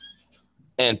this,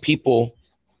 and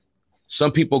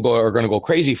some people are going to go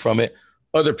crazy from it.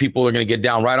 Other people are going to get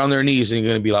down right on their knees and you're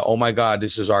going to be like, oh my God,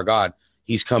 this is our God.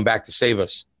 He's come back to save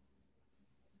us.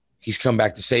 He's come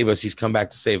back to save us. He's come back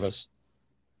to save us.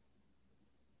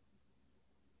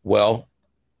 Well,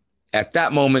 at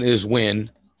that moment is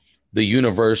when the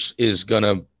universe is going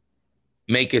to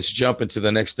make its jump into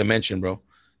the next dimension, bro.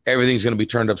 Everything's going to be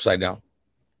turned upside down.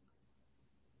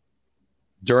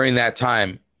 During that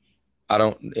time,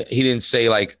 he didn't say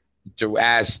like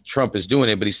as Trump is doing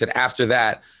it, but he said after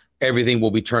that, everything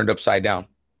will be turned upside down.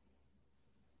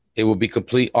 It will be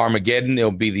complete Armageddon.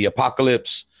 It'll be the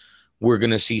apocalypse. We're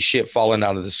going to see shit falling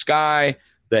out of the sky.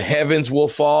 The heavens will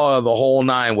fall, the whole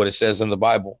nine, what it says in the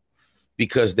Bible,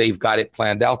 because they've got it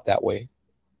planned out that way.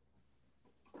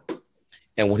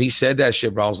 And when he said that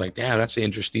shit, bro, I was like, damn, that's an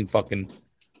interesting fucking.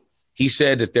 He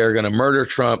said that they're going to murder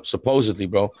Trump, supposedly,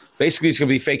 bro. Basically, he's going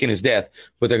to be faking his death,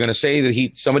 but they're going to say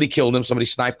that somebody killed him, somebody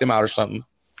sniped him out or something.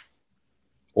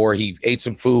 or he ate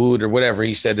some food or whatever.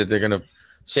 He said that they're going to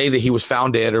say that he was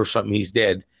found dead or something. He's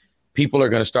dead. People are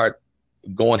going to start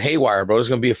going haywire, bro. There's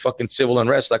going to be a fucking civil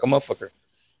unrest like a motherfucker.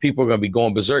 People are going to be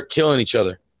going berserk, killing each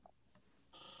other.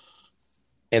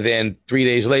 And then 3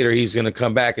 days later, he's going to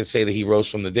come back and say that he rose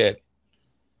from the dead.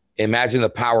 Imagine the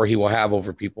power he will have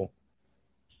over people.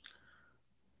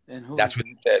 And that's what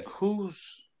he said.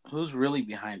 Who's really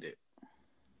behind it?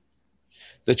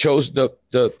 The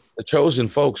chosen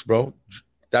folks, bro.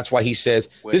 That's why he says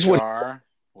which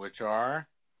are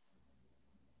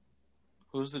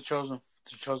who's the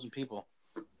chosen people?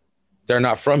 They're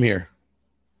not from here.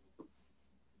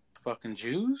 Fucking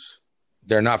Jews?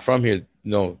 They're not from here.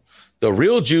 No. The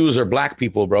real Jews are black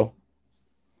people, bro.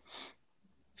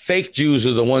 Fake Jews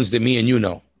are the ones that me and you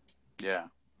know. Yeah.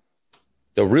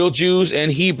 The real Jews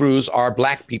and Hebrews are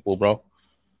black people, bro.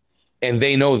 And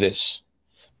they know this.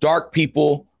 Dark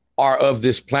people are of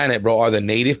this planet, bro, are the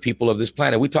native people of this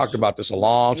planet. We talked about this a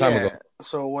long time ago.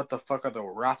 So what the fuck are the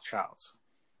Rothschilds?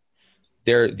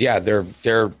 They're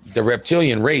the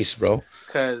reptilian race, bro.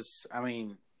 Because, I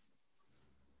mean,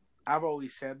 I've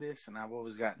always said this, and I've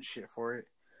always gotten shit for it,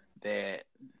 that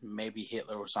maybe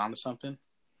Hitler was onto something.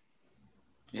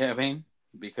 You know what I mean?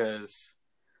 Because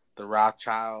the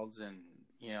Rothschilds and,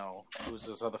 you know, who's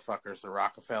those other fuckers, the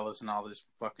Rockefellers and all these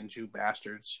fucking Jew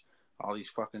bastards, all these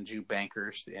fucking Jew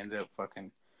bankers, they ended up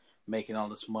fucking making all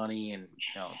this money and,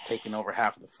 you know, taking over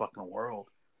half of the fucking world.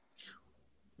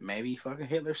 Maybe fucking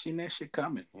Hitler seen that shit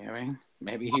coming. You know what I mean?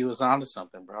 Maybe he was onto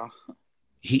something, bro.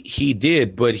 He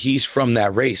did, but he's from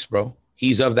that race, bro.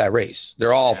 He's of that race.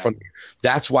 They're all from.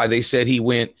 That's why they said he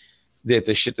went. That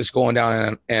the shit that's going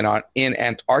down in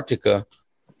Antarctica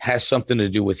has something to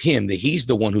do with him. That he's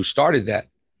the one who started that.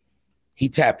 He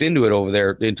tapped into it over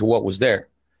there, into what was there.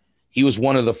 He was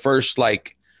one of the first,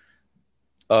 like,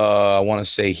 I want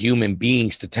to say, human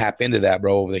beings to tap into that,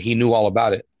 bro. Over there, he knew all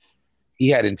about it. He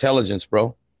had intelligence,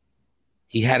 bro.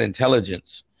 He had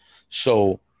intelligence.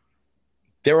 So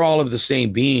they're all of the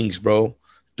same beings, bro.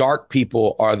 Dark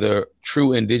people are the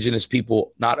true indigenous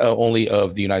people, not only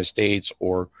of the United States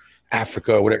or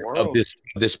Africa or whatever, of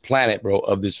this planet, bro,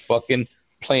 of this fucking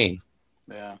plane.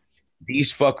 Yeah.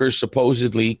 These fuckers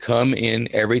supposedly come in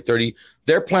every 30.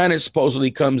 Their planet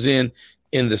supposedly comes in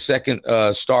the second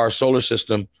star solar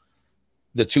system,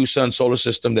 the two sun solar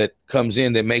system that comes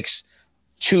in that makes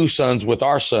two suns with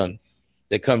our sun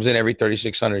that comes in every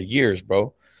 3,600 years,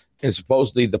 bro. And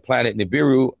supposedly the planet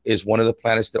Nibiru is one of the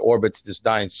planets that orbits this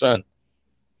dying sun.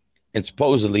 And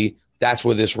supposedly that's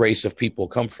where this race of people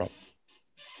come from.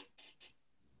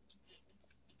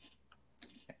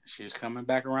 She's coming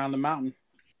back around the mountain.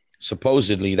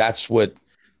 Supposedly that's what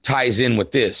ties in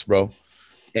with this, bro.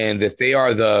 And that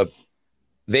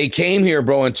they came here,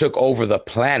 bro, and took over the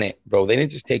planet, bro. They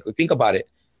didn't just think about it.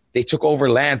 They took over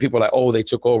land. People are like, oh, they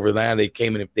took over land. They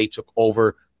came in, they took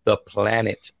over the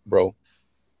planet, bro.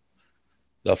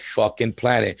 The fucking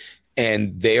planet.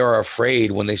 And they are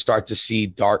afraid when they start to see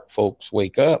dark folks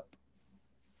wake up.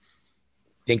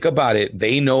 Think about it.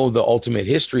 They know the ultimate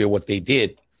history of what they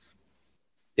did.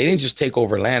 They didn't just take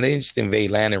over land. They didn't just invade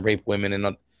land and rape women.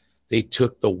 And they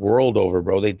took the world over,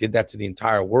 bro. They did that to the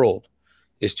entire world,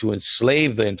 is to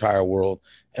enslave the entire world.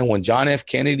 And when John F.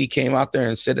 Kennedy came out there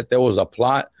and said that there was a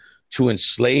plot to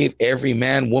enslave every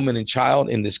man, woman, and child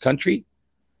in this country,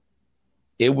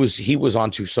 he was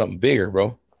onto something bigger,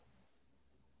 bro.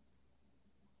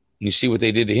 You see what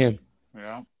they did to him?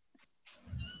 Yeah.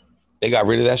 They got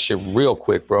rid of that shit real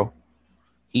quick, bro.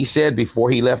 He said before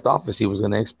he left office he was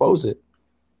going to expose it.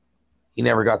 He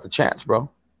never got the chance, bro.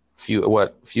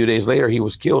 A few days later he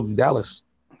was killed in Dallas.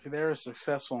 If they were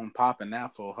successful in popping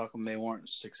that fool, how come they weren't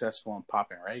successful in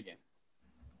popping Reagan?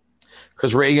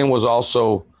 Because Reagan was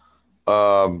also,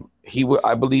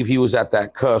 I believe he was at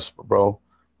that cusp, bro,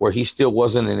 where he still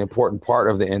wasn't an important part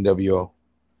of the NWO.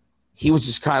 He was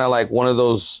just kind of like one of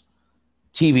those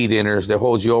TV dinners that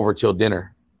holds you over till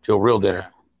real dinner. Yeah.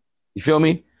 You feel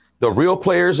me? The real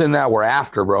players in that were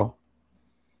after, bro.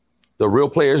 The real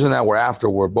players in that were after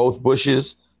were both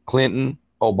Bushes, Clinton,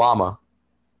 Obama.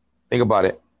 Think about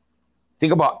it.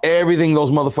 Think about everything those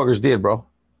motherfuckers did, bro.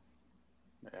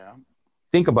 Yeah.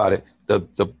 Think about it.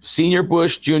 The senior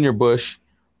Bush, junior Bush,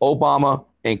 Obama,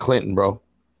 and Clinton, bro.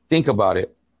 Think about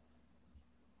it.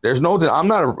 I'm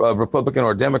not a Republican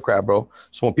or a Democrat, bro.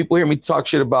 So when people hear me talk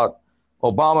shit about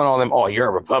Obama and all them, oh, you're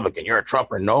a Republican, you're a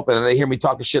Trumper. Nope. And then they hear me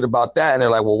talking shit about that, and they're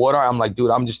like, well, what are? I'm like, dude,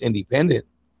 I'm just independent.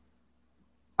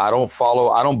 I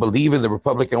don't believe in the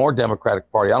Republican or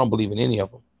Democratic Party. I don't believe in any of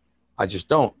them. I just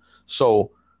don't. So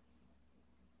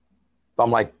I'm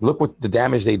like, look what the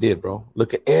damage they did, bro.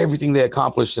 Look at everything they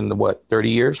accomplished in 30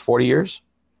 years, 40 years?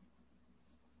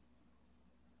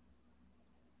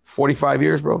 45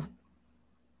 years, bro.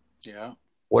 Yeah.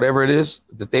 Whatever it is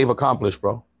that they've accomplished,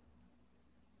 bro.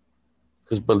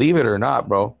 Because believe it or not,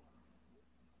 bro,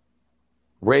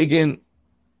 Reagan,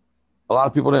 a lot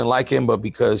of people didn't like him, but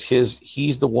because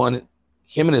he's the one,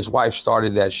 him and his wife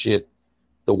started that shit,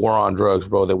 the war on drugs,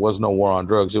 bro. There was no war on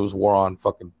drugs. It was war on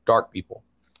fucking dark people.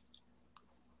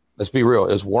 Let's be real.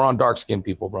 It was war on dark skinned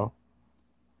people, bro.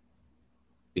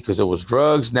 Because it was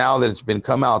drugs. Now that it's been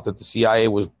come out that the CIA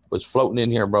was floating in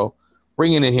here, bro,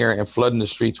 bringing in here and flooding the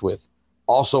streets with.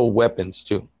 Also weapons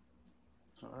too.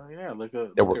 Oh yeah, look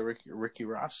at Ricky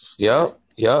Ross. Yep.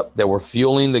 That were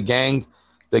fueling the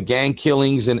gang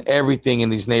killings and everything in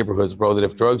these neighborhoods, bro. That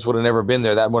if drugs would have never been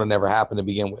there, that would have never happened to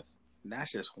begin with. And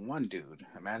that's just one dude.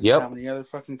 Imagine how many other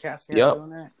fucking cats they have doing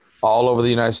that. All over the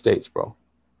United States, bro.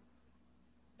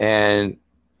 And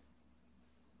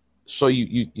so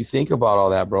you think about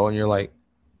all that, bro, and you're like,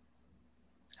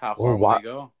 how far will they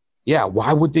go? Yeah,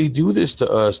 why would they do this to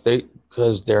us?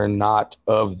 Because they're not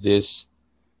of this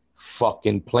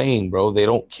fucking plane, bro. They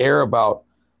don't care about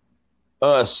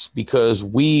us because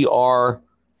we are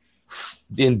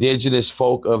the indigenous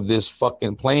folk of this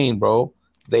fucking plane, bro.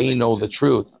 They know the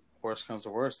truth. Worst comes to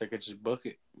worst, they could just book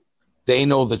it. They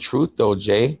know the truth, though,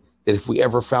 Jay. That if we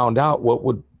ever found out, what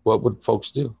would folks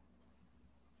do?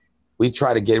 We'd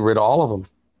try to get rid of all of them.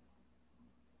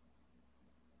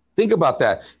 Think about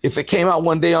that. If it came out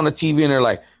one day on the TV and they're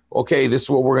like, okay, this is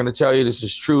what we're going to tell you. This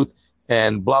is truth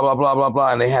and blah, blah, blah, blah,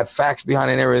 blah. And they had facts behind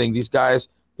it and everything. These guys,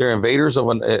 they're invaders of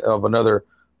another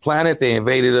planet. They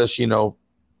invaded us,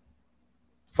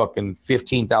 fucking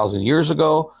 15,000 years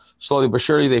ago. Slowly but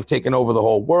surely, they've taken over the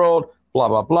whole world. Blah,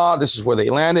 blah, blah. This is where they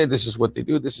landed. This is what they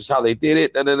do. This is how they did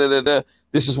it. Da, da, da, da, da.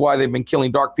 This is why they've been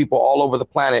killing dark people all over the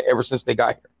planet ever since they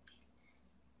got here.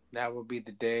 That would be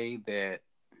the day that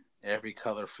every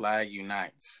color flag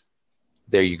unites.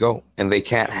 There you go. And they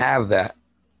can't have that.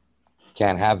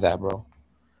 Can't have that, bro.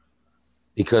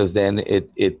 Because then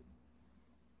it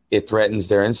threatens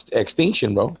their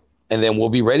extinction, bro. And then we'll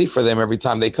be ready for them every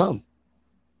time they come.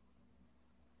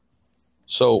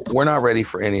 So we're not ready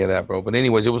for any of that, bro. But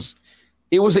anyways, it was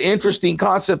an interesting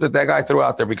concept that guy threw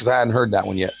out there because I hadn't heard that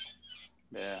one yet.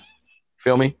 Yeah.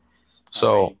 Feel me?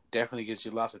 So definitely gives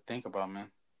you lots to think about, man.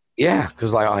 Yeah,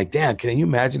 because like, damn, can you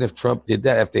imagine if Trump did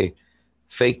that? If they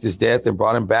faked his death and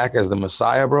brought him back as the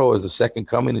Messiah, bro, as the second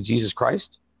coming of Jesus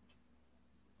Christ?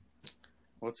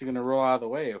 What's he gonna roll out of the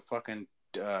way? A fucking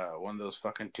one of those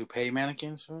fucking toupee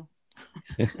mannequins, bro?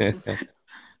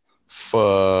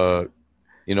 Fuck.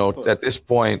 At this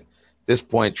point,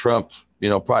 Trump's,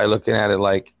 probably looking at it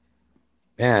like,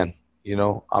 man,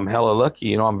 I'm hella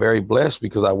lucky. I'm very blessed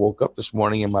because I woke up this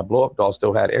morning and my blow up doll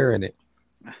still had air in it.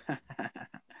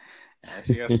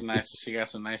 Yeah, she got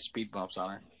some nice speed bumps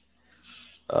on her.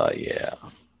 Yeah.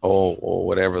 Oh,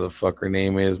 whatever the fuck her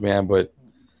name is, man. But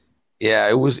yeah,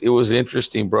 it was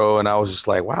interesting, bro. And I was just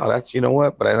like, wow, that's, you know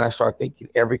what? But then I started thinking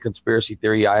every conspiracy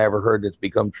theory I ever heard that's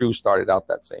become true started out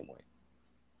that same way.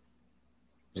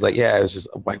 It was like, yeah, it's just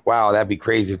like, wow, that'd be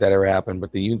crazy if that ever happened.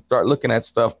 But then you start looking at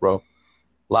stuff, bro.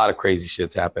 A lot of crazy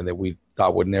shit's happened that we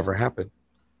thought would never happen.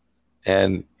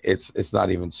 And it's not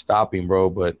even stopping, bro.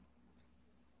 But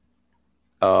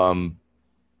I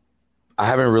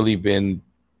haven't really been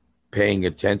paying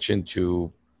attention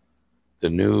to the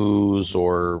news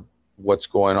or what's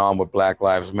going on with Black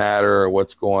Lives Matter or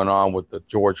what's going on with the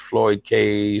George Floyd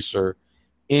case or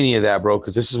any of that, bro,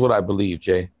 because this is what I believe,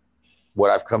 Jay,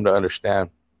 what I've come to understand.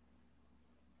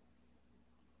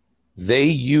 They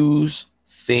use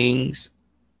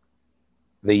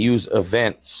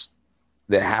events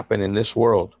that happen in this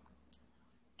world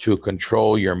to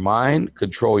control your mind,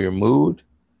 control your mood,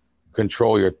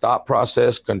 control your thought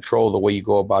process, control the way you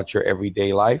go about your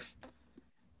everyday life.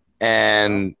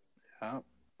 And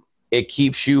it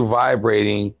keeps you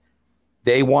vibrating.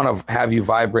 They want to have you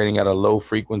vibrating at a low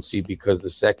frequency because the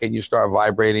second you start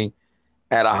vibrating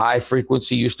at a high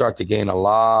frequency, you start to gain a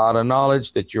lot of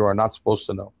knowledge that you are not supposed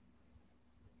to know.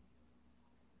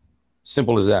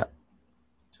 Simple as that.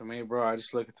 To me, bro, I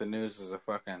just look at the news as a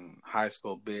fucking high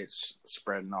school bitch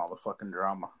spreading all the fucking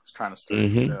drama. It's trying to stir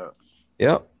shit up.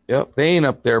 Yep. They ain't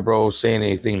up there, bro, saying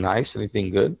anything nice, anything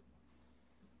good.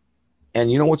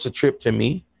 And you know what's a trip to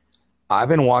me? I've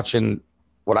been watching,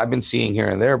 what I've been seeing here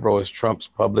and there, bro, is Trump's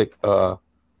public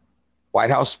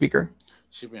White House speaker.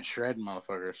 She's been shredding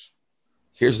motherfuckers.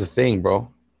 Here's the thing, bro.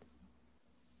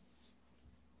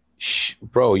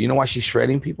 Bro, you know why she's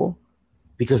shredding people?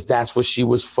 Because that's what she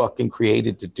was fucking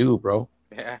created to do, bro.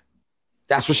 Yeah.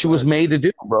 That's what she was made to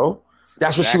do, bro.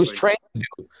 That's what she was Exactly. trained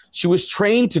to do. She was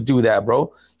trained to do that,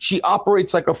 bro. She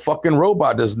operates like a fucking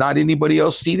robot. Does not anybody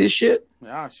else see this shit?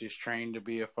 Yeah, she's trained to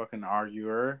be a fucking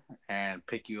arguer and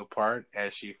pick you apart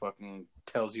as she fucking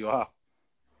tells you off.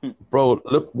 Bro,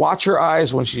 look, watch her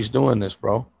eyes when she's doing this,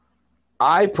 bro.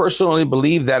 I personally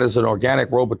believe that is an organic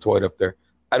robotoid up there.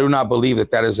 I do not believe that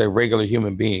that is a regular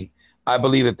human being. I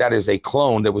believe that that is a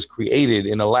clone that was created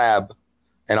in a lab.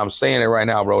 And I'm saying it right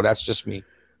now, bro. That's just me.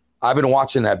 I've been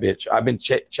watching that bitch. I've been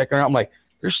checking her out. I'm like,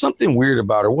 there's something weird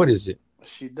about her. What is it?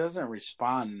 She doesn't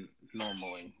respond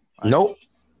normally. Like, Nope.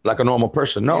 Like a normal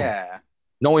person. No. yeah,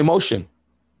 No emotion.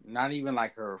 not even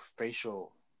like her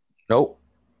facial Nope.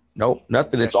 Nope.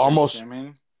 Nothing. It's gestures. I almost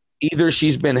mean, either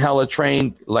she's been hella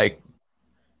trained like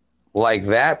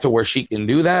that to where she can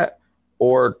do that,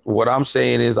 or what I'm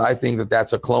saying is I think that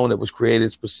that's a clone that was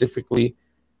created specifically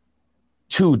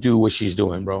to do what she's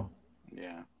doing, bro.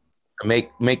 yeah,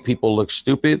 Make people look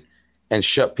stupid and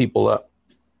shut people up.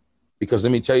 Because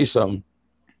let me tell you something.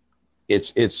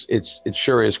 It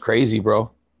sure is crazy,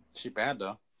 bro. she bad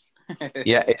though.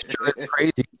 Yeah, it sure is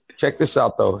crazy. Check this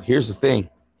out though. Here's the thing.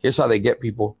 Here's how they get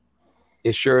people.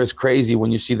 It sure is crazy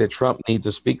when you see that Trump needs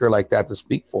a speaker like that to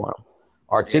speak for him.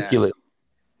 Yeah. Articulate,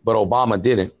 but Obama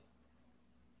didn't.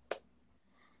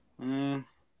 Mm,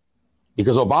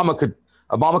 Because Obama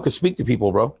could speak to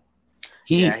people, bro.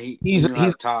 yeah, he knew how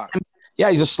to talk. Yeah,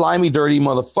 he's a slimy, dirty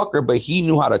motherfucker, but he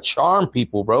knew how to charm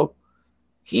people, bro.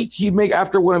 He'd make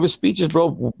after one of his speeches,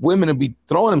 bro, women would be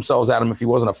throwing themselves at him if he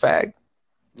wasn't a fag.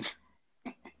 If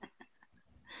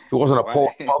he wasn't a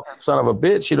pole smoking son of a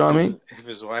bitch, you know what I mean? If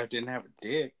his wife didn't have a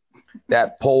dick.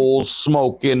 That pole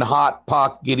smoking, hot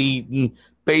pocket eating,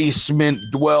 basement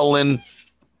dwelling,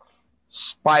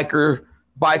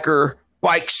 biker,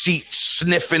 bike seat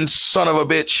sniffing son of a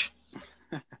bitch.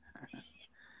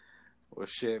 Well,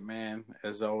 shit, man.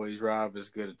 As always, Rob, it's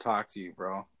good to talk to you,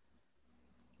 bro.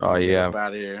 Oh yeah, Get up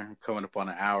out of here. Coming up on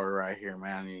an hour right here,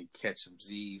 man. I need to catch some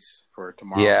Z's for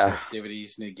tomorrow's yeah.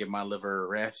 festivities. Need to give my liver a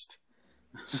rest.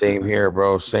 Same here,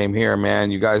 bro. Same here, man.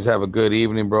 You guys have a good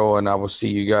evening, bro, and I will see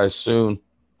you guys soon.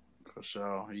 For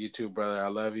sure. You too, brother. I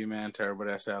love you, man. Tell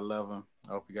everybody I said I love them.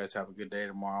 I hope you guys have a good day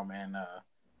tomorrow, man.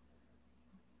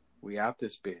 We out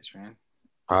this bitch, man.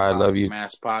 I love you.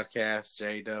 Mass Podcast,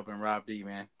 J Dub and Rob D,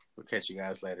 man. We'll catch you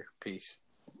guys later. Peace.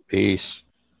 Peace.